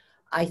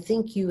 I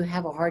think you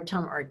have a hard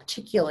time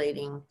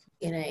articulating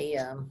in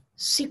a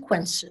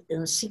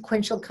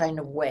sequential kind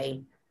of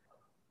way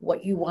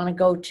what you want to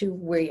go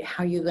to,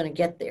 how you're going to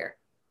get there.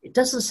 It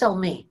doesn't sell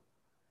me.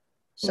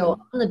 So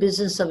I'm in the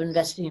business of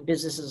investing in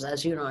businesses,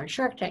 as you know, on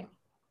Shark Tank.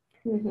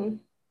 Mm-hmm.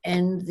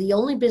 And the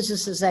only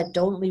businesses that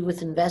don't lead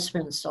with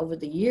investments over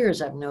the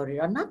years, I've noted,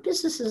 are not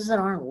businesses that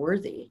aren't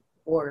worthy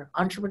or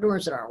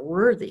entrepreneurs that aren't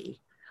worthy.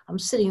 I'm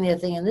sitting there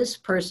thinking, this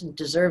person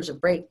deserves a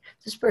break.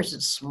 This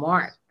person's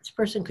smart. This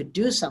person could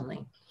do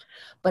something.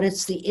 But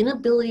it's the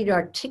inability to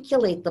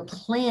articulate the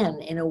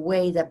plan in a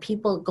way that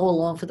people go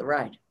along for the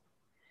ride.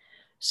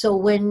 So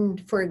when,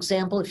 for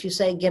example, if you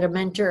say get a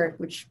mentor,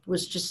 which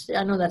was just,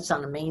 I know that's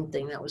not a main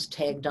thing that was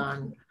tagged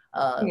on.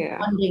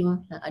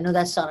 Funding, I know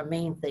that's not a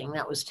main thing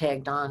that was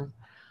tagged on.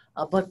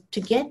 But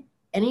to get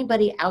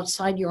anybody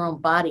outside your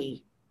own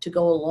body to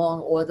go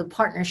along, or the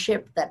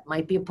partnership that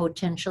might be a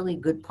potentially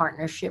good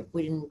partnership,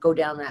 we didn't go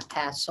down that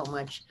path so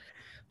much.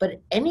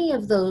 But any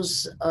of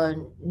those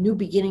new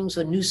beginnings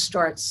or new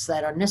starts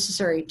that are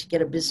necessary to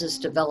get a business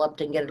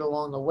developed and get it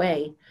along the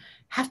way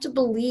have to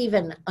believe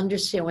and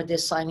understand what they're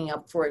signing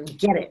up for and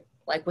get it,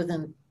 like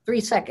within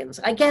 3 seconds.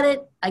 I get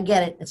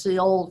it. It's the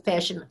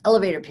old-fashioned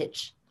elevator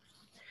pitch.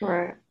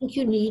 Right. I think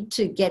you need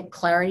to get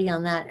clarity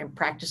on that and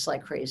practice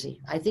like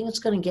crazy. I think it's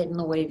going to get in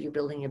the way of you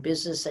building your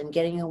business and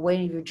getting in the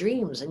way of your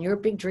dreams. And you're a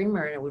big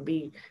dreamer, and it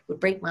would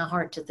break my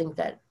heart to think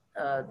that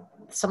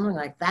something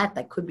like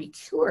that could be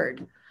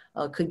cured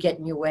could get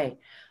in your way.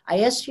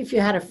 I asked you if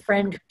you had a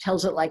friend who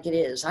tells it like it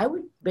is. I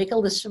would make a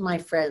list of my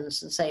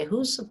friends and say,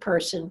 who's the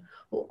person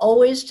who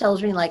always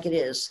tells me like it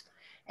is?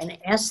 And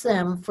ask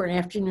them for an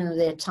afternoon of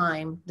their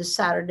time, this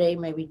Saturday,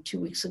 maybe 2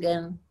 weeks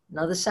again,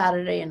 another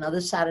Saturday.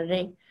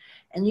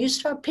 And you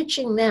start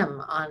pitching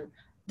them on,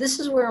 this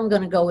is where I'm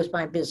going to go with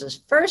my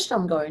business. First,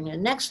 I'm going there.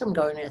 Next, I'm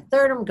going there.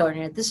 Third, I'm going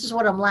there. This is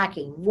what I'm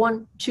lacking.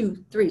 1,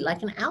 2, 3,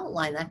 like an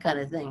outline, that kind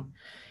of thing.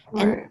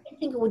 Right. And I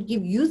think it would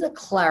give you the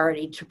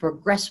clarity to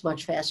progress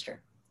much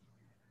faster.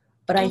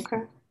 But I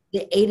think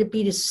the A to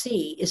B to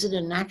C, is it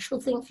a natural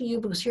thing for you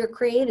because you're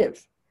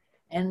creative?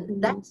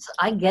 And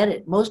I get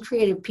it. Most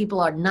creative people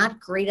are not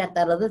great at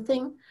that other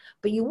thing,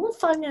 but you won't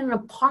find it in a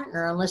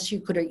partner unless you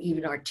could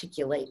even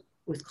articulate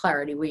with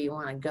clarity where you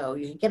want to go.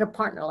 You can get a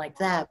partner like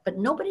that, but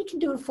nobody can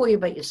do it for you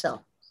but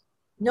yourself.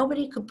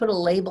 Nobody could put a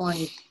label on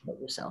you but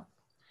yourself.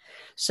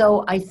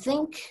 So I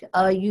think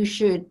you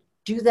should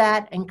do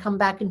that and come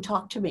back and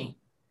talk to me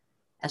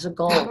as a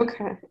goal.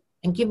 Okay.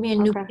 And give me a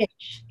new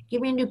pitch.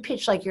 Give me a new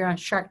pitch like you're on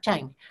Shark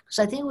Tank, because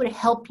I think it would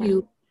help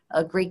you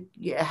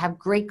have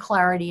great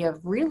clarity of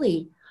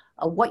really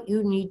what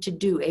you need to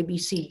do, A, B,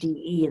 C, D,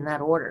 E in that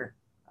order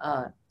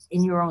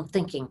in your own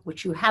thinking,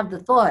 which you have the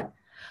thought.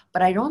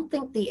 But I don't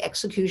think the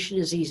execution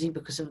is easy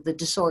because of the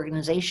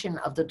disorganization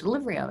of the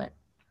delivery of it.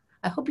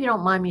 I hope you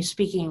don't mind me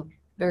speaking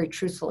very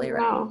truthfully,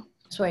 right? No.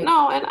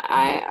 No, and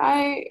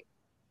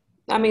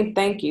I mean,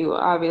 thank you.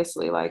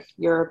 Obviously, like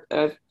your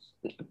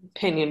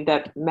opinion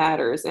that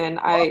matters, and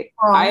I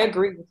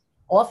agree.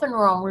 Often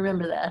wrong,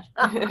 remember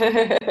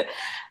that.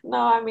 No,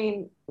 I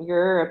mean,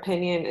 your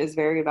opinion is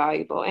very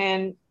valuable,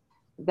 and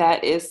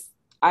that is,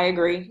 I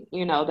agree,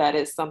 that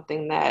is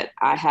something that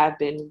I have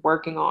been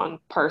working on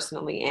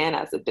personally and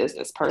as a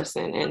business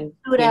person. And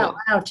do it out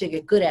loud to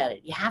get good at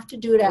it. You have to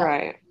do it out.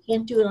 Right. You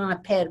can't do it on a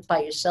pad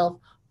by yourself.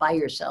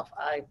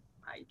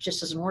 It just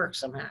doesn't work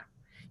somehow.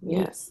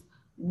 Yes.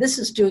 This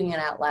is doing it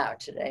out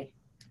loud today.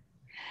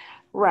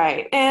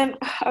 Right. And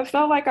I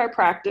felt like I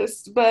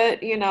practiced, but,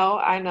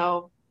 I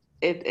know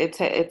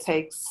it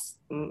takes,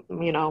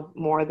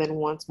 more than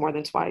once, more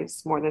than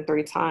twice, more than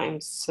 3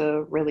 times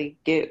to really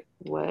get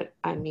what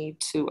I need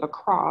to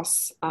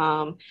across.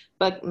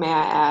 But may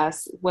I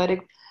ask,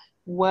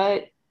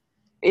 what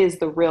is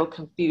the real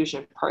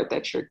confusion part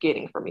that you're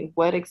getting from me?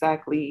 What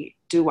exactly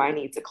do I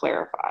need to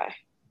clarify?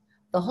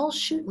 The whole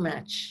shoot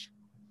match.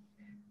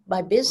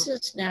 My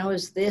business now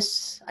is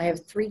this. I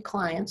have 3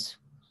 clients.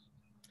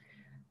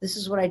 This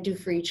is what I do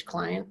for each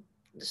client.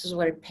 This is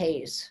what it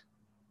pays.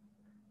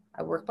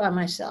 I work by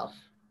myself.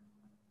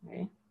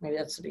 Okay? Maybe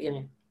that's the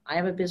beginning. I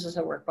have a business.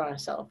 I work by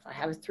myself. I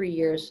have it 3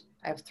 years.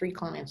 I have 3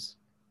 clients.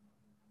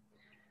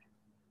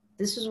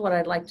 This is what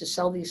I'd like to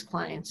sell these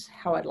clients,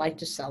 how I'd like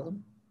to sell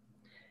them.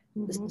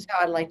 This is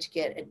how I'd like to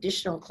get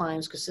additional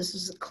clients because this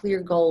is a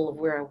clear goal of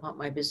where I want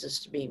my business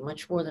to be,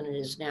 much more than it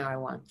is now. I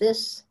want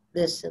this,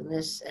 this, and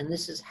this, and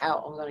this is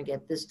how I'm going to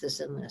get this, this,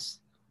 and this.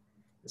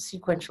 The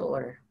sequential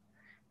order.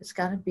 It's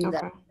got to be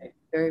that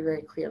very,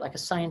 very clear, like a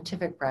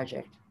scientific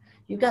project.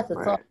 You got the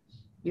thoughts.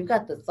 You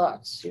got the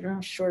thoughts. You don't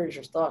have shortage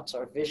of thoughts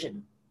or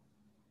vision.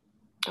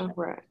 Oh,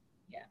 right.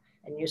 Yeah.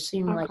 And you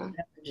seem like you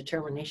have the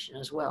determination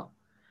as well.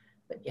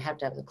 But you have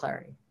to have the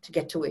clarity to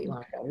get to where you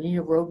want to go. You need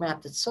a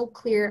roadmap that's so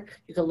clear,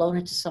 you can loan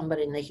it to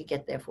somebody and they could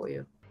get there for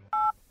you.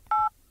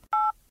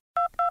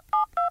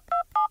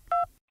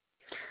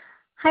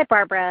 Hi,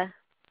 Barbara.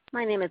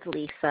 My name is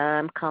Lisa.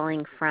 I'm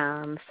calling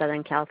from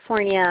Southern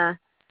California,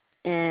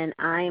 and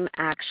I'm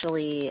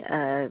actually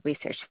a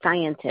research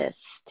scientist.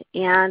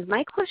 And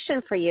my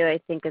question for you, I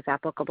think, is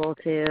applicable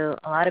to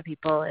a lot of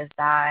people, is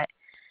that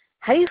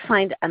how do you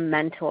find a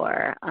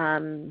mentor?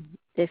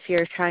 If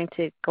you're trying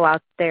to go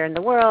out there in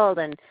the world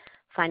and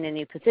find a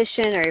new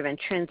position or even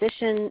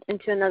transition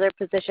into another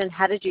position,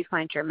 how did you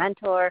find your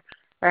mentor,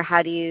 or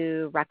how do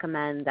you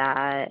recommend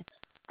that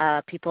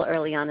people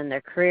early on in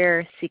their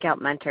career seek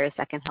out mentors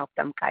that can help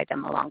them guide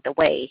them along the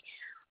way?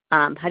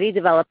 How do you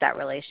develop that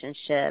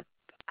relationship?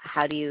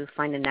 How do you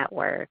find a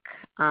network?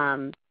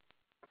 So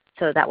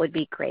that would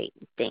be great.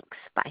 Thanks.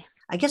 Bye.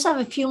 I guess I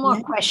have a few more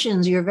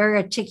questions. You're very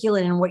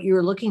articulate in what you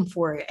were looking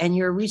for, and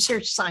you're a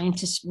research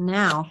scientist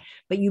now,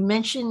 but you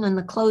mentioned in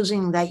the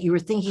closing that you were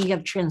thinking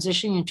of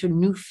transitioning into a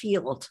new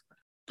field.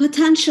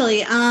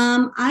 Potentially.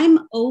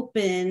 I'm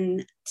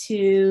open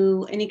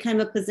to any kind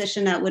of a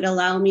position that would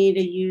allow me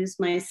to use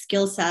my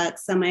skill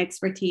sets and my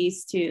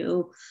expertise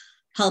to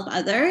help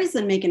others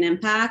and make an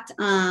impact.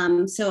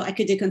 So I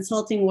could do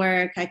consulting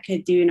work, I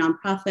could do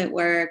nonprofit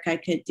work, I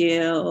could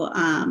do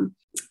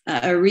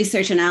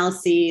research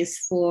analyses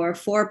for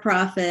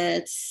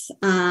for-profits.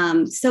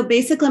 So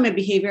basically I'm a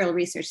behavioral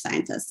research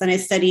scientist and I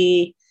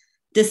study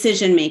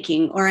decision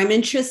making, or I'm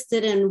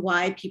interested in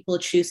why people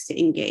choose to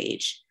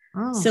engage.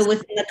 So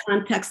within the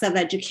context of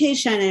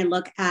education, I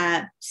look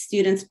at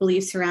students'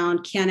 beliefs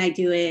around, can I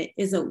do it?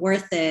 Is it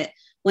worth it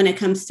when it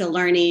comes to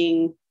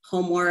learning,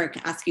 homework,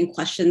 asking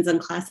questions in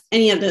class,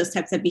 any of those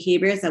types of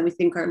behaviors that we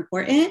think are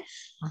important.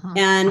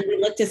 And we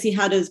look to see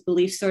how those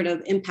beliefs sort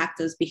of impact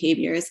those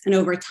behaviors. And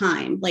over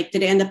time, like,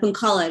 did they end up in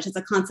college as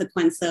a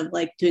consequence of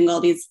like doing all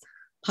these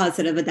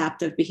positive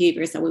adaptive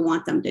behaviors that we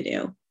want them to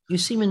do? You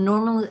seem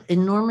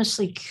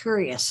enormously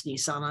curious,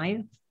 Nissan, are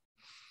you?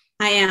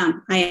 I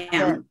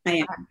am.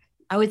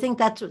 I would think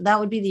that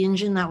would be the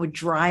engine that would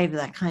drive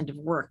that kind of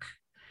work,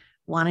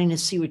 wanting to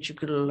see what you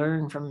could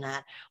learn from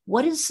that.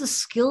 What is the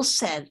skill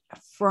set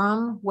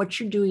from what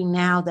you're doing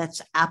now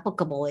that's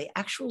applicable, the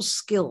actual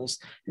skills?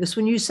 Because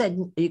when you said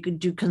you could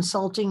do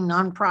consulting,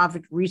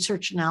 nonprofit,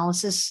 research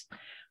analysis,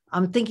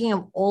 I'm thinking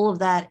of all of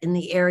that in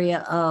the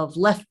area of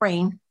left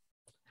brain,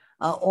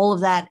 all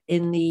of that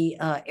in the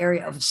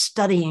area of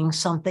studying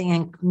something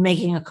and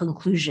making a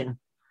conclusion.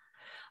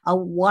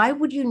 Why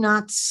would you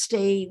not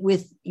stay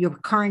with your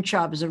current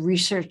job as a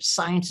research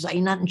scientist? Are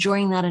you not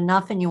enjoying that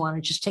enough and you want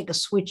to just take a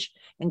switch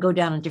and go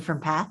down a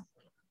different path?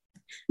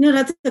 No,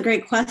 that's a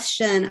great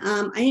question.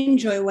 I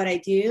enjoy what I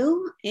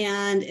do,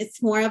 and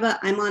it's more of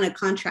I'm on a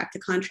contract to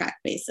contract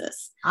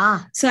basis.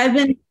 So I've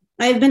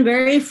been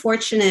very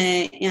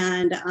fortunate,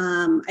 and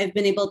I've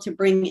been able to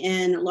bring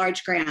in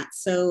large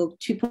grants. So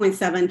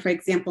 2.7, for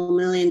example, $1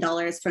 million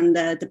from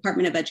the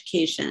Department of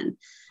Education.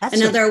 That's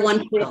another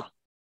one.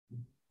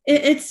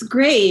 It's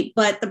great,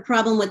 but the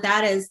problem with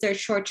that is they're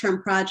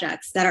short-term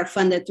projects that are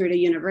funded through the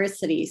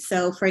university.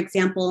 So, for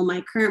example,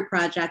 my current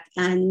project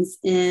ends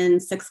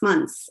in 6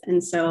 months.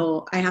 And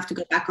so I have to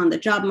go back on the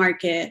job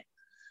market.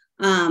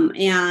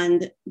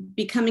 And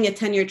becoming a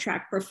tenure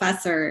track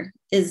professor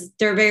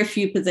there are very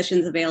few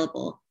positions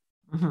available.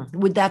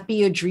 Would that be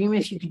your dream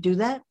if you could do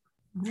that?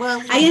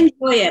 Well, I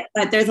enjoy it,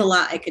 but there's a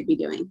lot I could be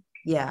doing.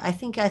 Yeah, I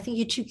think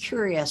you're too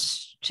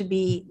curious to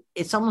be.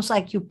 It's almost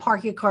like you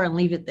park your car and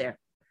leave it there.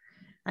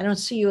 I don't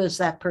see you as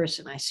that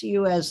person. I see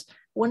you as,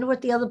 wonder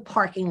what the other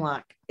parking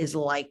lot is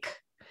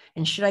like.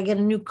 And should I get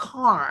a new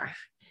car?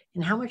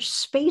 And how much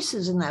space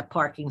is in that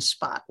parking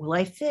spot? Will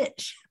I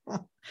fit?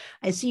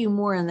 I see you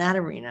more in that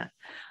arena.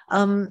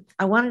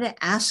 I wanted to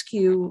ask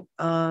you,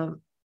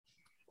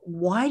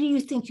 why do you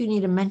think you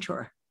need a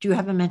mentor? Do you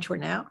have a mentor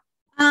now?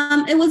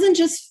 It wasn't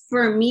just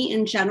for me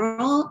in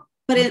general.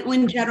 But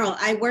in general,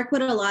 I work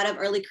with a lot of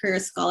early career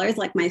scholars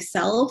like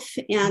myself.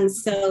 And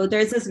so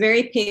there's this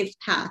very paved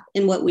path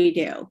in what we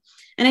do.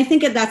 And I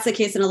think that that's the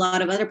case in a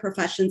lot of other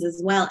professions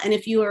as well. And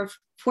if you are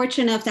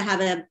fortunate enough to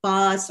have a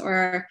boss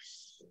or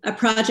a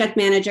project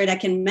manager that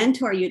can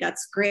mentor you,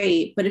 that's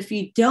great. But if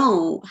you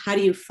don't, how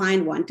do you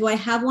find one? Do I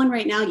have one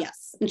right now?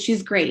 Yes. And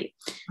she's great.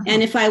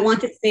 And if I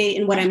want to stay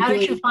in what I'm doing. How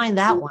did you find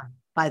that one,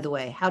 by the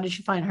way? How did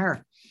you find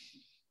her?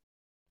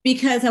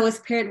 Because I was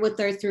paired with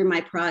her through my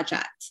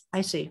project.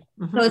 I see.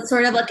 So it's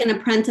sort of like an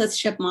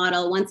apprenticeship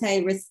model.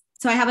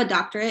 So I have a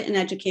doctorate in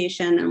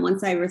education. And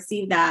once I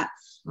received that,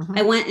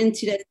 I went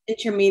into the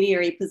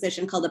intermediary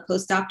position called a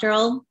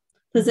postdoctoral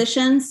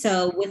position.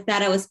 So with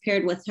that, I was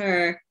paired with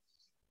her.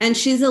 and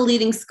she's a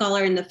leading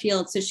scholar in the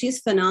field. So she's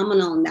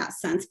phenomenal in that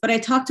sense. But I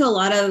talk to a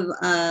lot of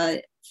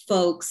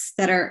folks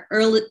that are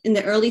in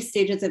the early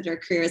stages of their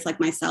careers, like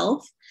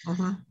myself.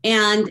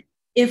 And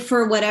if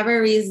for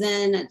whatever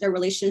reason their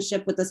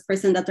relationship with this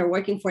person that they're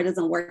working for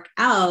doesn't work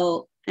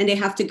out, and they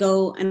have to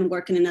go and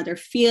work in another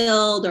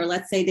field, or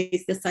let's say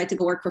they decide to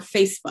go work for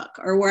Facebook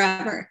or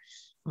wherever,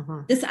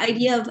 this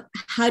idea of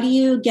how do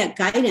you get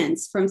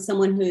guidance from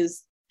someone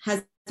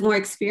has more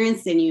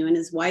experience than you and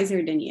is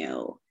wiser than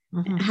you?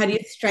 How do you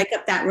strike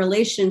up that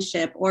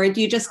relationship? Or do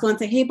you just go and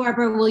say, hey,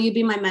 Barbara, will you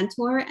be my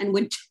mentor? And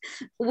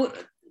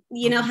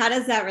how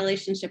does that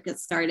relationship get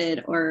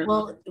started? Or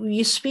well,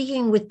 you're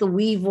speaking with the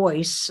we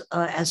voice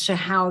as to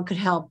how it could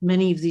help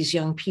many of these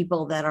young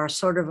people that are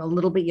sort of a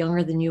little bit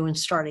younger than you and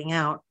starting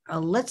out.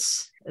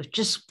 Let's,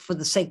 just for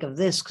the sake of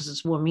this, because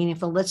it's more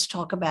meaningful, let's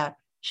talk about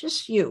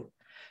just you.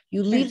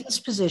 You leave this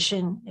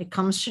position, it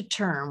comes to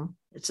term,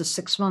 it's a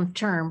 6-month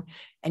term,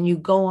 and you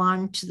go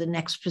on to the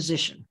next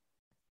position,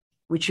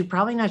 which you're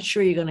probably not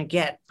sure you're going to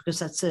get, because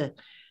that's the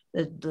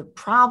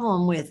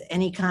problem with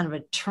any kind of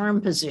a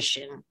term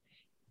position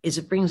is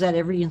it brings out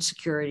every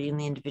insecurity in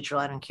the individual.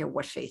 I don't care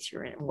what faith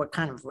you're in, what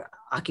kind of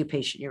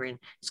occupation you're in.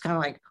 It's kind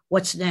of like,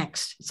 what's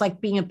next? It's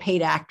like being a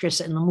paid actress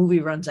and the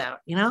movie runs out,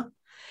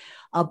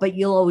 but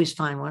you'll always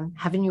find one.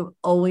 Haven't you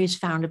always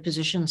found a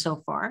position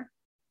so far?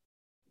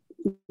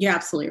 You're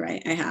absolutely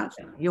right. I have.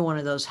 You're one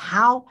of those.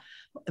 How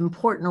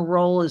important a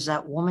role is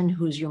that woman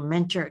who's your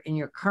mentor in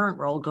your current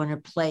role going to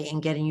play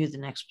in getting you the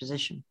next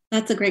position?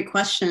 That's a great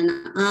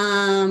question.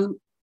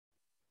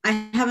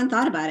 I haven't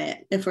thought about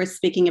it if we're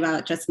speaking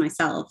about just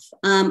myself.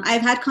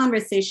 I've had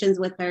conversations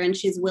with her and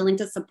she's willing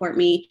to support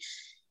me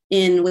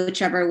in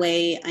whichever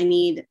way I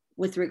need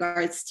with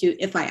regards to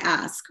if I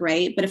ask,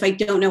 right? But if I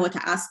don't know what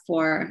to ask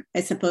for,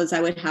 I suppose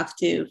I would have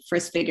to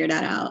first figure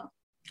that out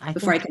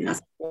before I can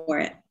ask for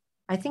it.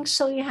 I think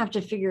so. You have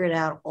to figure it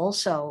out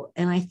also.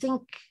 And I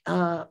think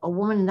a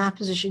woman in that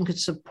position could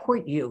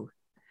support you,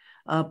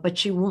 but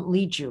she won't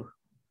lead you.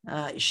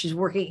 She's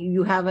working,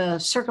 you have a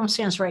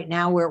circumstance right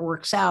now where it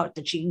works out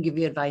that she can give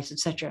you advice,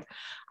 etc.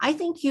 I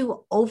think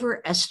you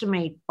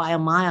overestimate by a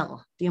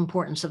mile the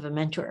importance of a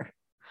mentor.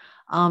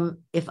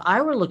 If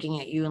I were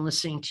looking at you and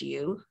listening to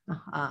you,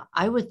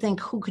 I would think,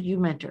 who could you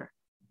mentor?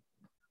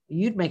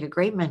 You'd make a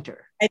great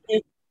mentor.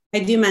 I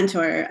do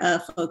mentor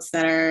folks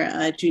that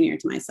are junior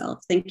to myself.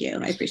 Thank you.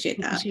 I appreciate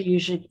that.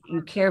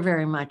 You care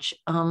very much.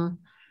 And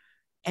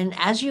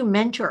as you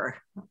mentor,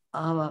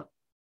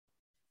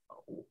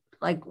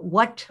 like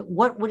what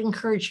would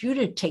encourage you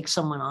to take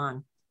someone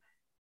on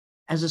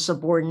as a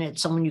subordinate,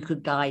 someone you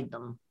could guide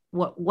them?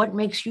 What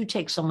makes you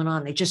take someone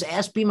on? They just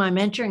ask, be my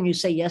mentor, and you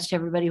say yes to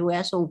everybody who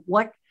asks. So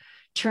what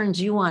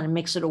turns you on and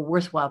makes it a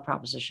worthwhile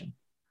proposition?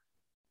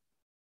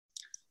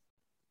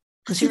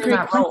 Because you're in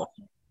that role.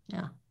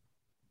 Yeah.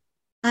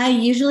 I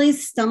usually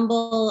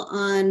stumble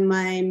on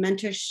my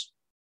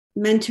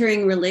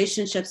mentoring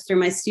relationships through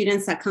my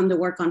students that come to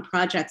work on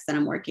projects that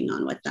I'm working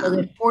on with them. So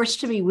they're forced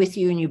to be with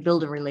you and you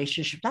build a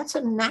relationship. That's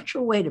a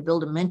natural way to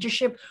build a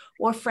mentorship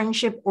or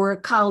friendship or a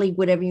colleague,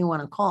 whatever you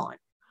want to call it.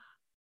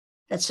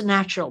 That's a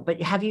natural.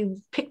 But have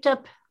you picked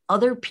up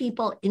other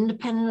people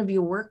independent of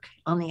your work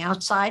on the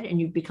outside and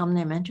you've become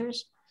their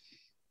mentors?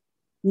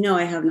 No,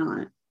 I have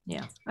not.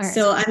 Yeah. All right.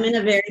 So I'm in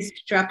a very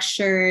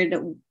structured,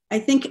 I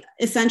think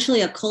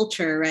essentially a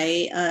culture,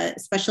 right?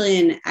 Especially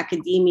in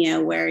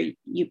academia where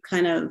you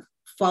kind of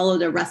follow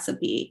the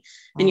recipe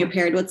and you're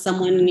paired with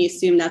someone and you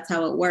assume that's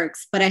how it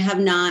works. But I have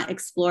not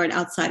explored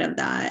outside of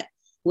that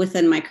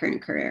within my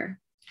current career.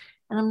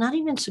 And I'm not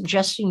even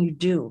suggesting you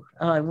do.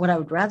 What I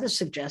would rather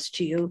suggest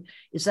to you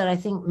is that I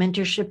think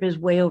mentorship is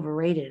way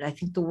overrated. I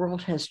think the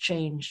world has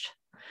changed.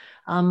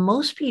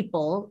 Most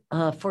people,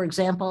 for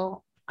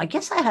example, I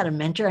guess I had a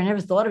mentor. I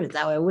never thought of it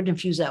that way. I wouldn't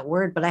have used that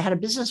word, but I had a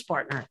business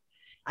partner.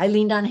 I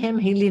leaned on him,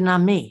 he leaned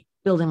on me,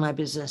 building my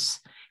business.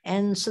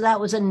 And so that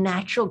was a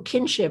natural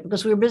kinship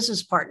because we were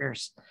business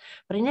partners.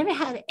 But I never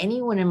had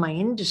anyone in my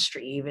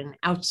industry, even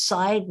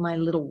outside my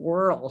little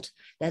world,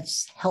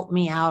 that's helped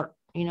me out.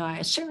 You know,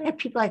 I certainly have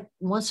people like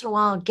once in a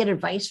while get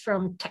advice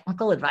from,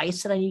 technical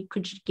advice that I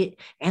could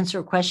answer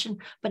a question,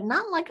 but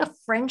not like a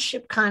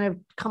friendship kind of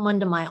come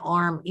under my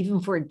arm,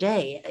 even for a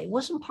day. It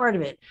wasn't part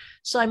of it.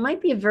 So I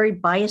might be a very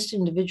biased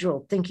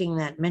individual thinking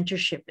that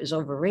mentorship is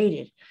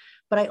overrated.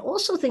 But I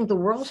also think the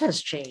world has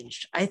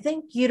changed. I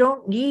think you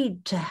don't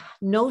need to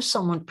know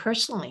someone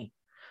personally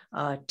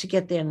to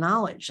get their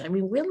knowledge. I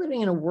mean, we're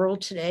living in a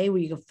world today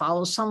where you can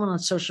follow someone on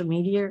social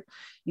media.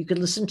 You could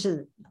listen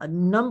to a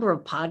number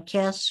of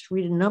podcasts,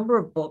 read a number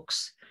of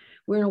books.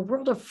 We're in a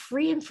world of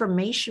free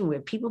information where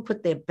people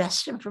put their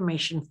best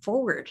information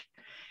forward.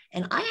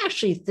 And I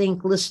actually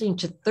think listening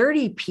to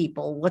 30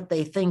 people, what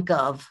they think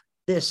of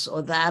this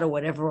or that or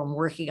whatever I'm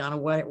working on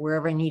or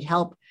wherever I need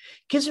help,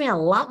 gives me a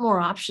lot more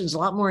options, a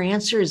lot more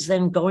answers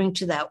than going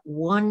to that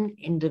one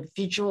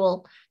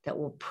individual that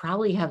will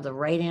probably have the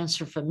right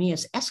answer for me.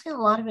 It's asking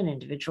a lot of an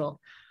individual.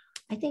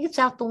 I think it's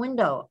out the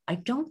window. I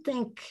don't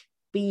think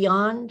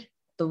beyond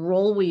the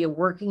role where you're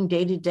working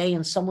day to day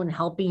and someone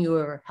helping you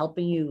or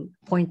helping you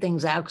point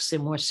things out because they're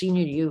more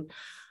senior to you,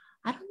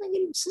 I don't think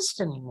it exists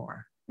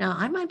anymore. Now,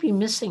 I might be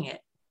missing it.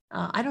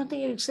 I don't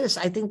think it exists.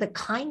 I think the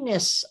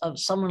kindness of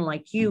someone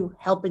like you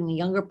helping the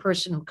younger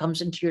person who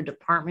comes into your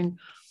department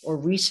or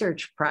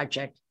research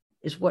project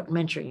is what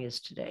mentoring is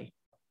today.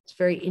 It's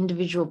very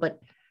individual,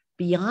 but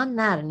beyond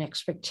that, an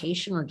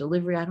expectation or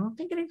delivery, I don't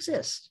think it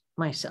exists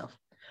myself.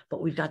 But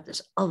we've got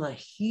this other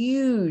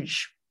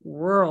huge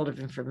world of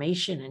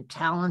information and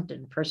talent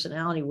and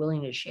personality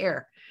willing to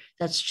share.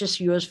 That's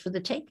just yours for the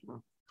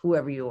taking,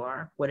 whoever you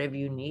are, whatever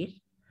you need.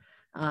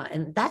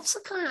 And that's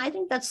I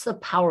think that's the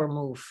power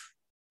move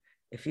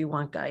if you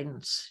want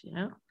guidance,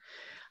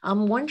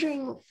 I'm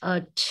wondering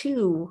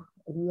too,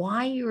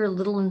 why you're a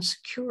little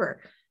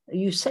insecure.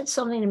 You said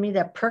something to me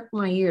that perked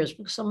my ears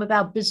because I'm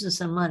about business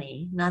and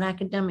money, not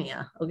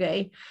academia.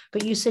 Okay.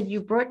 But you said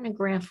you brought in a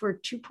grant for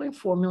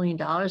 $2.4 million.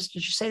 Did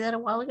you say that a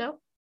while ago?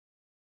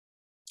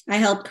 I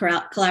helped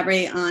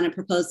collaborate on a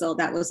proposal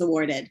that was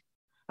awarded.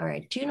 All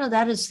right. Do you know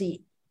that is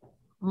the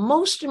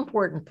most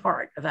important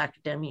part of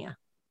academia,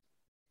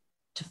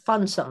 to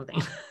fund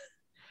something?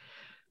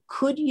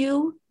 Could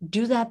you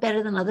do that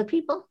better than other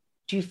people?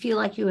 Do you feel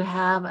like you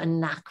have a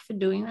knack for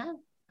doing that?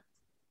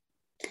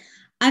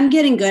 I'm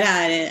getting good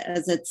at it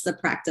as it's a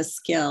practice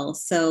skill.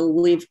 So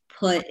we've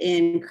put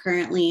in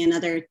currently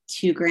another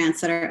 2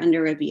 grants that are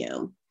under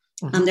review.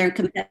 Mm-hmm. They're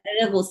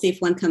competitive. We'll see if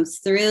one comes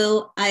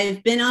through.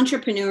 I've been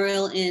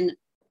entrepreneurial in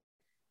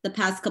the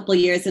past couple of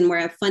years and where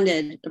I've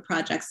funded the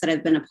projects that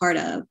I've been a part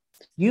of.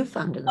 You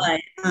funded them.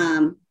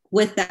 But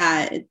with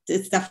that,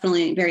 it's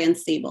definitely very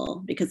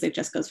unstable because it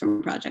just goes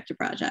from project to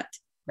project.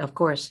 Of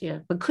course, yeah.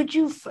 But could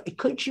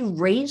you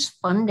raise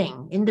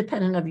funding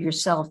independent of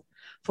yourself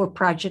for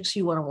projects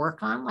you want to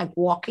work on, like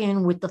walk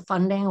in with the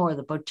funding or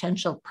the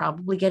potential of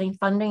probably getting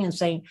funding and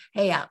saying,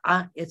 hey,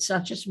 it's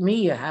not just me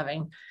you're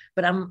having,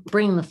 but I'm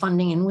bringing the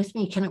funding in with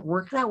me. Can it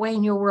work that way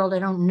in your world? I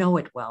don't know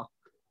it well.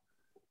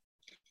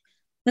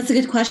 That's a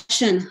good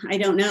question. I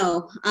don't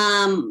know.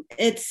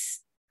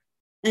 It's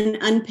an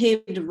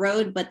unpaved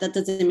road, but that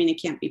doesn't mean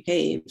it can't be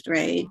paved,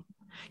 right?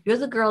 You're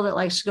the girl that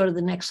likes to go to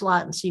the next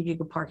lot and see if you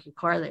can park your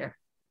car there,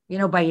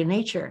 by your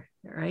nature,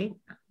 right?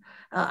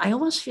 I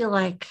almost feel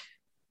like,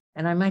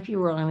 and I might be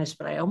wrong on this,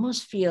 but I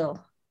almost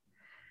feel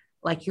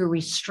like you're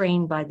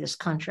restrained by this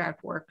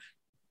contract work.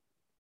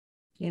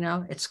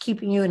 It's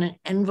keeping you in an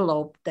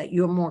envelope that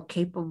you're more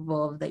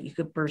capable of, that you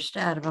could burst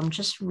out of. I'm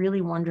just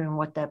really wondering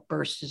what that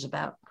burst is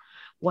about,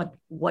 what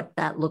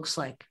that looks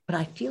like. But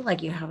I feel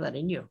like you have that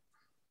in you,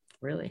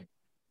 really.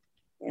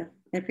 Yeah,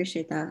 I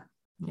appreciate that.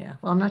 Yeah.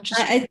 Well, I'm not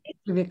just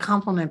give you a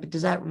compliment, but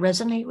does that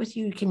resonate with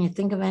you? Can you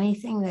think of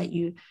anything that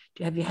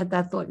have you had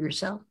that thought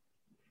yourself?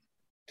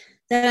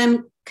 That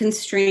I'm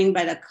constrained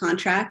by the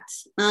contract.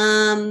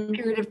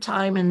 Period of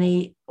time and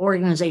the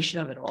organization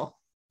of it all.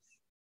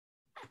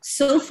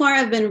 So far,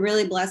 I've been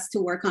really blessed to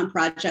work on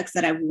projects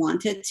that I've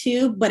wanted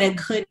to, but it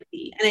could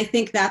be. And I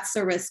think that's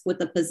the risk with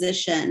the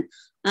position,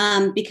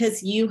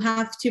 because you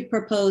have to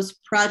propose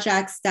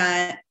projects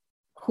that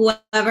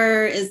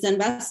whoever is the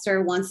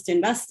investor wants to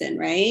invest in,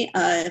 right?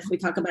 If we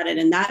talk about it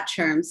in that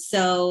term.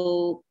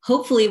 So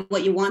hopefully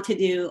what you want to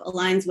do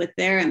aligns with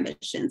their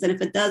ambitions. And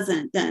if it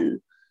doesn't,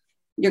 then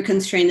you're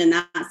constrained in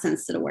that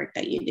sense to the work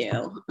that you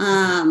do.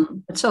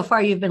 But so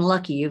far you've been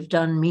lucky. You've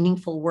done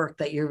meaningful work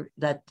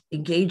that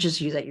engages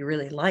you, that you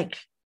really like.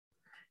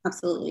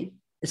 Absolutely.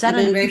 Is that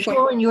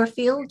unusual in your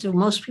field? Do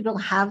most people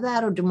have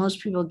that, or do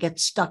most people get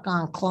stuck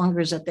on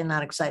clungers that they're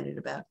not excited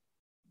about?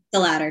 The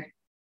latter.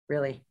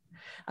 Really?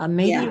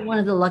 Maybe one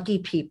of the lucky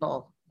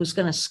people who's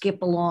going to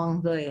skip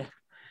along the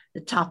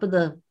top of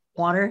the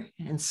water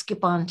and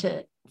skip on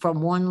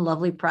from one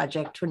lovely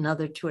project to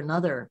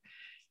another.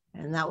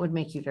 And that would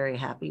make you very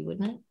happy,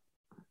 wouldn't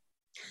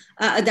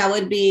it? That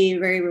would be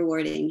very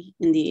rewarding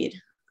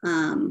indeed.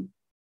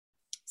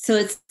 So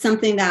it's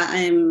something that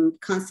I'm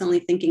constantly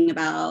thinking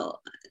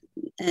about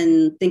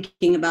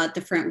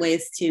different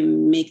ways to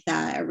make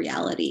that a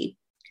reality.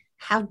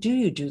 How do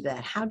you do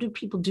that? How do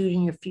people do it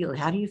in your field?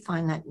 How do you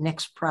find that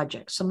next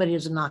project? Somebody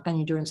has a knock on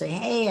your door and say,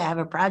 hey, I have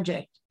a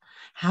project.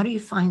 How do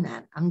you find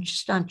that? I'm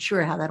just not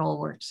sure how that all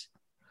works.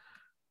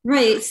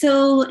 Right.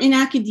 So in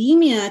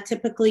academia,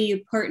 typically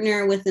you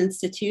partner with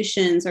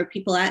institutions or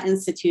people at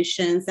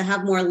institutions that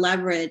have more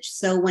leverage.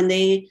 So when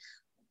they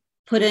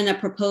put in a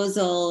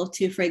proposal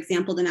to, for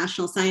example, the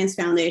National Science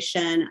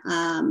Foundation,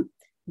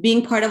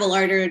 being part of a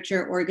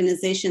larger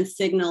organization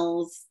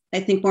signals, I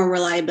think, more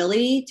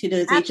reliability to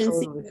those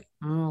agencies.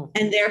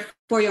 And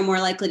therefore you're more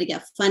likely to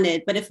get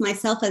funded. But if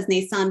myself as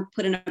NASAN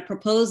put in a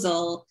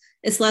proposal,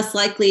 it's less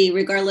likely,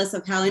 regardless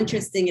of how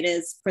interesting it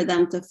is, for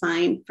them to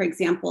find, for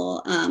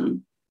example,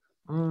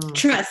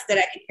 trust that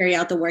I can carry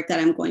out the work that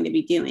I'm going to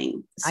be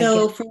doing.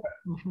 So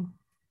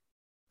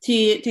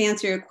to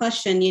answer your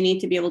question, you need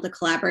to be able to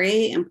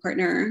collaborate and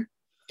partner.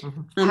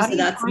 How do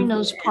you find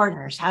those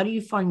partners? How do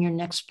you find your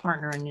next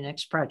partner in your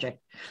next project?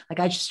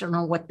 Like, I just don't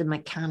know what the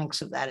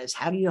mechanics of that is.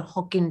 How do you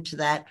hook into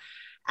that?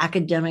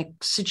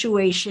 academic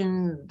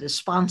situation, the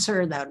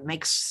sponsor that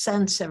makes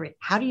sense.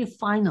 How do you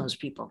find those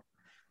people?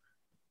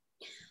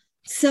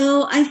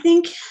 So I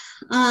think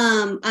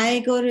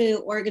I go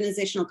to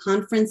organizational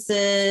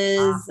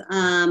conferences.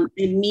 I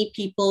meet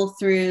people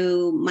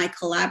through my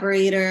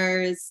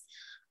collaborators.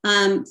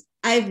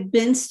 I've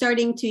been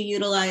starting to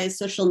utilize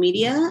social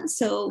media.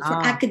 So for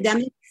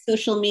academic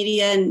social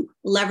media and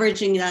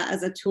leveraging that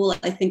as a tool,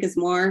 I think is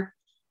more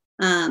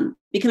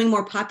becoming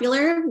more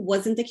popular.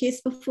 Wasn't the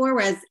case before,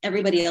 whereas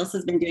everybody else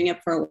has been doing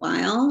it for a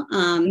while.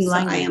 So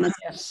I am.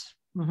 Yes.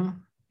 Mm-hmm.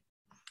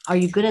 Are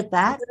you good at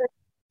that?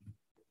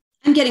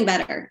 I'm getting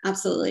better.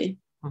 Absolutely.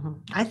 Mm-hmm.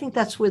 I think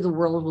that's where the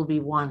world will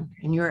be won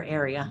in your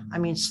area. I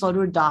mean, slow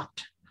to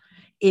adopt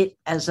it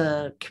as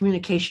a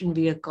communication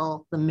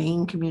vehicle, the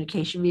main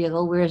communication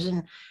vehicle, whereas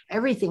in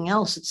everything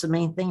else, it's the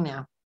main thing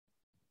now,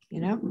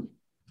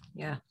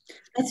 Yeah.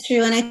 That's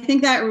true. And I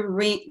think that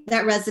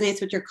that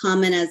resonates with your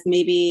comment as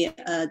maybe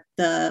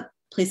the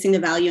placing the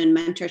value in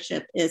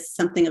mentorship is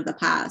something of the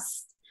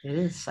past. It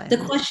is.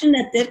 The question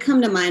that did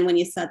come to mind when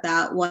you said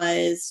that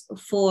was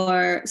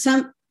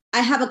I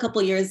have a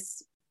couple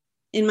years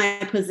in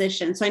my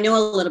position, so I know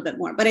a little bit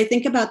more, but I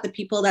think about the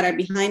people that are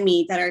behind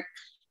me that are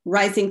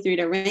rising through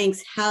the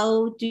ranks.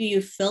 How do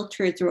you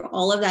filter through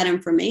all of that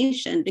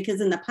information?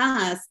 Because in the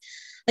past,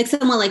 like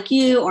someone like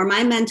you or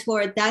my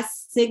mentor, that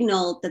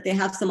signaled that they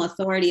have some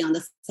authority on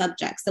the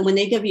subject. So when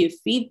they give you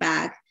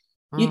feedback,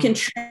 you can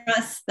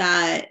trust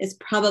that it's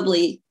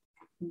probably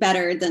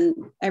better than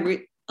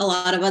a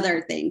lot of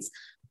other things.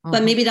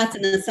 But maybe that's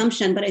an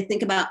assumption. But I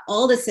think about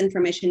all this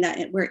information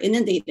that we're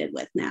inundated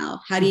with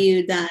now. How do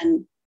you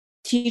then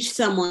teach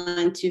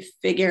someone to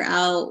figure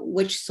out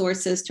which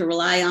sources to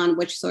rely on,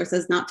 which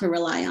sources not to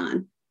rely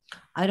on?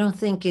 I don't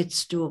think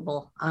it's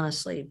doable,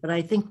 honestly. But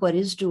I think what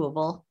is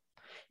doable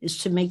is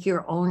to make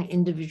your own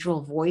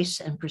individual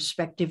voice and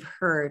perspective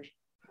heard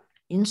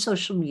in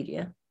social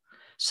media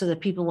so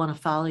that people want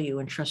to follow you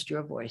and trust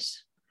your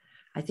voice.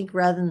 I think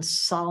rather than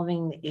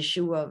solving the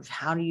issue of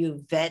how do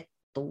you vet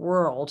the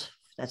world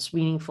that's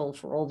meaningful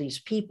for all these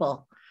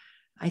people,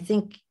 I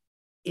think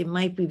it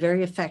might be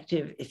very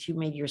effective if you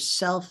made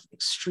yourself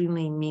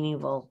extremely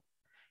meaningful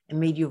and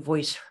made your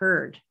voice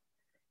heard.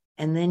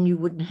 And then you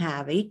wouldn't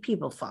have 8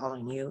 people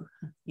following you.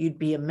 You'd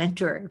be a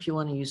mentor, if you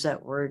want to use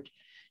that word,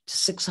 to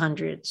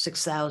 600,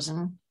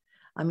 6,000.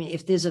 I mean,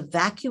 if there's a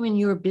vacuum in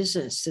your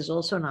business, there's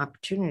also an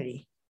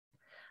opportunity.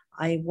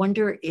 I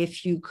wonder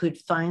if you could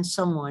find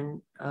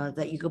someone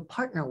that you could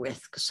partner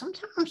with, because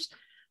sometimes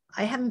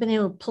I haven't been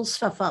able to pull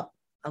stuff up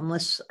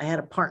unless I had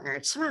a partner.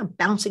 It's somehow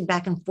bouncing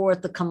back and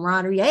forth, the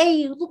camaraderie.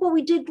 Hey, look what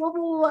we did, blah,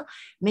 blah, blah.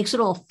 Makes it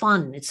all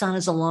fun. It's not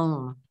as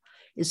alone.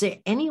 Is there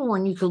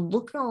anyone you could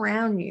look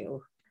around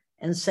you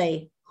and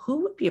say,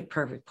 who would be a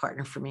perfect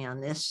partner for me on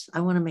this?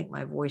 I want to make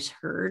my voice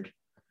heard.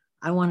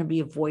 I want to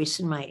be a voice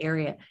in my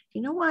area.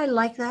 You know why I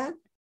like that?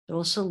 It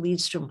also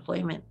leads to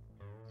employment.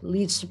 It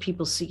leads to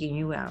people seeking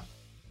you out.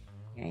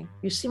 Okay?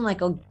 You seem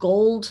like a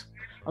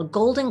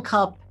golden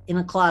cup in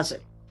a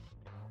closet.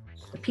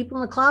 The people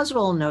in the closet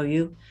all know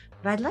you,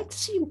 but I'd like to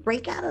see you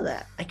break out of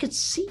that. I could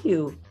see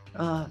you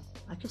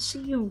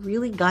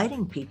really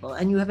guiding people,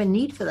 and you have a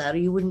need for that, or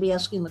you wouldn't be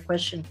asking the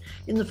question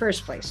in the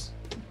first place.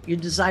 You're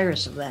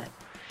desirous of that.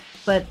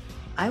 But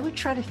I would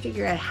try to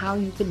figure out how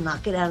you could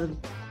knock it out of the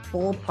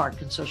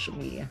ballpark in social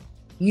media.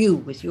 You,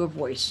 with your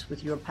voice,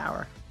 with your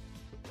power.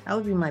 That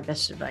would be my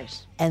best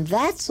advice. And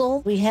that's all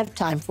we have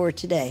time for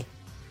today.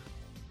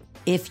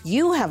 If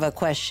you have a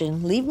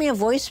question, leave me a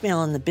voicemail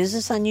on the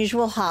Business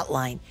Unusual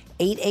hotline,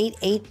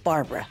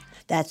 888-BARBARA.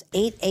 That's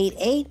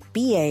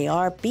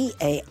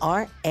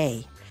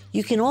 888-BARBARA.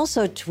 You can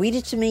also tweet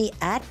it to me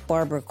at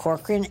Barbara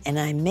Corcoran, and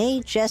I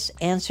may just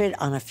answer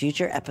it on a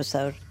future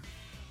episode.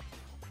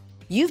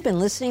 You've been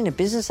listening to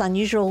Business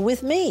Unusual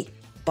with me,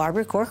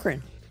 Barbara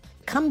Corcoran.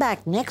 Come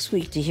back next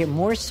week to hear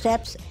more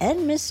steps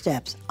and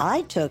missteps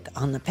I took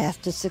on the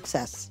path to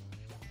success.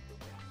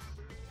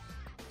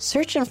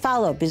 Search and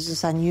follow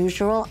Business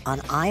Unusual on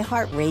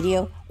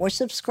iHeartRadio or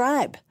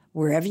subscribe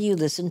wherever you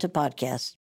listen to podcasts.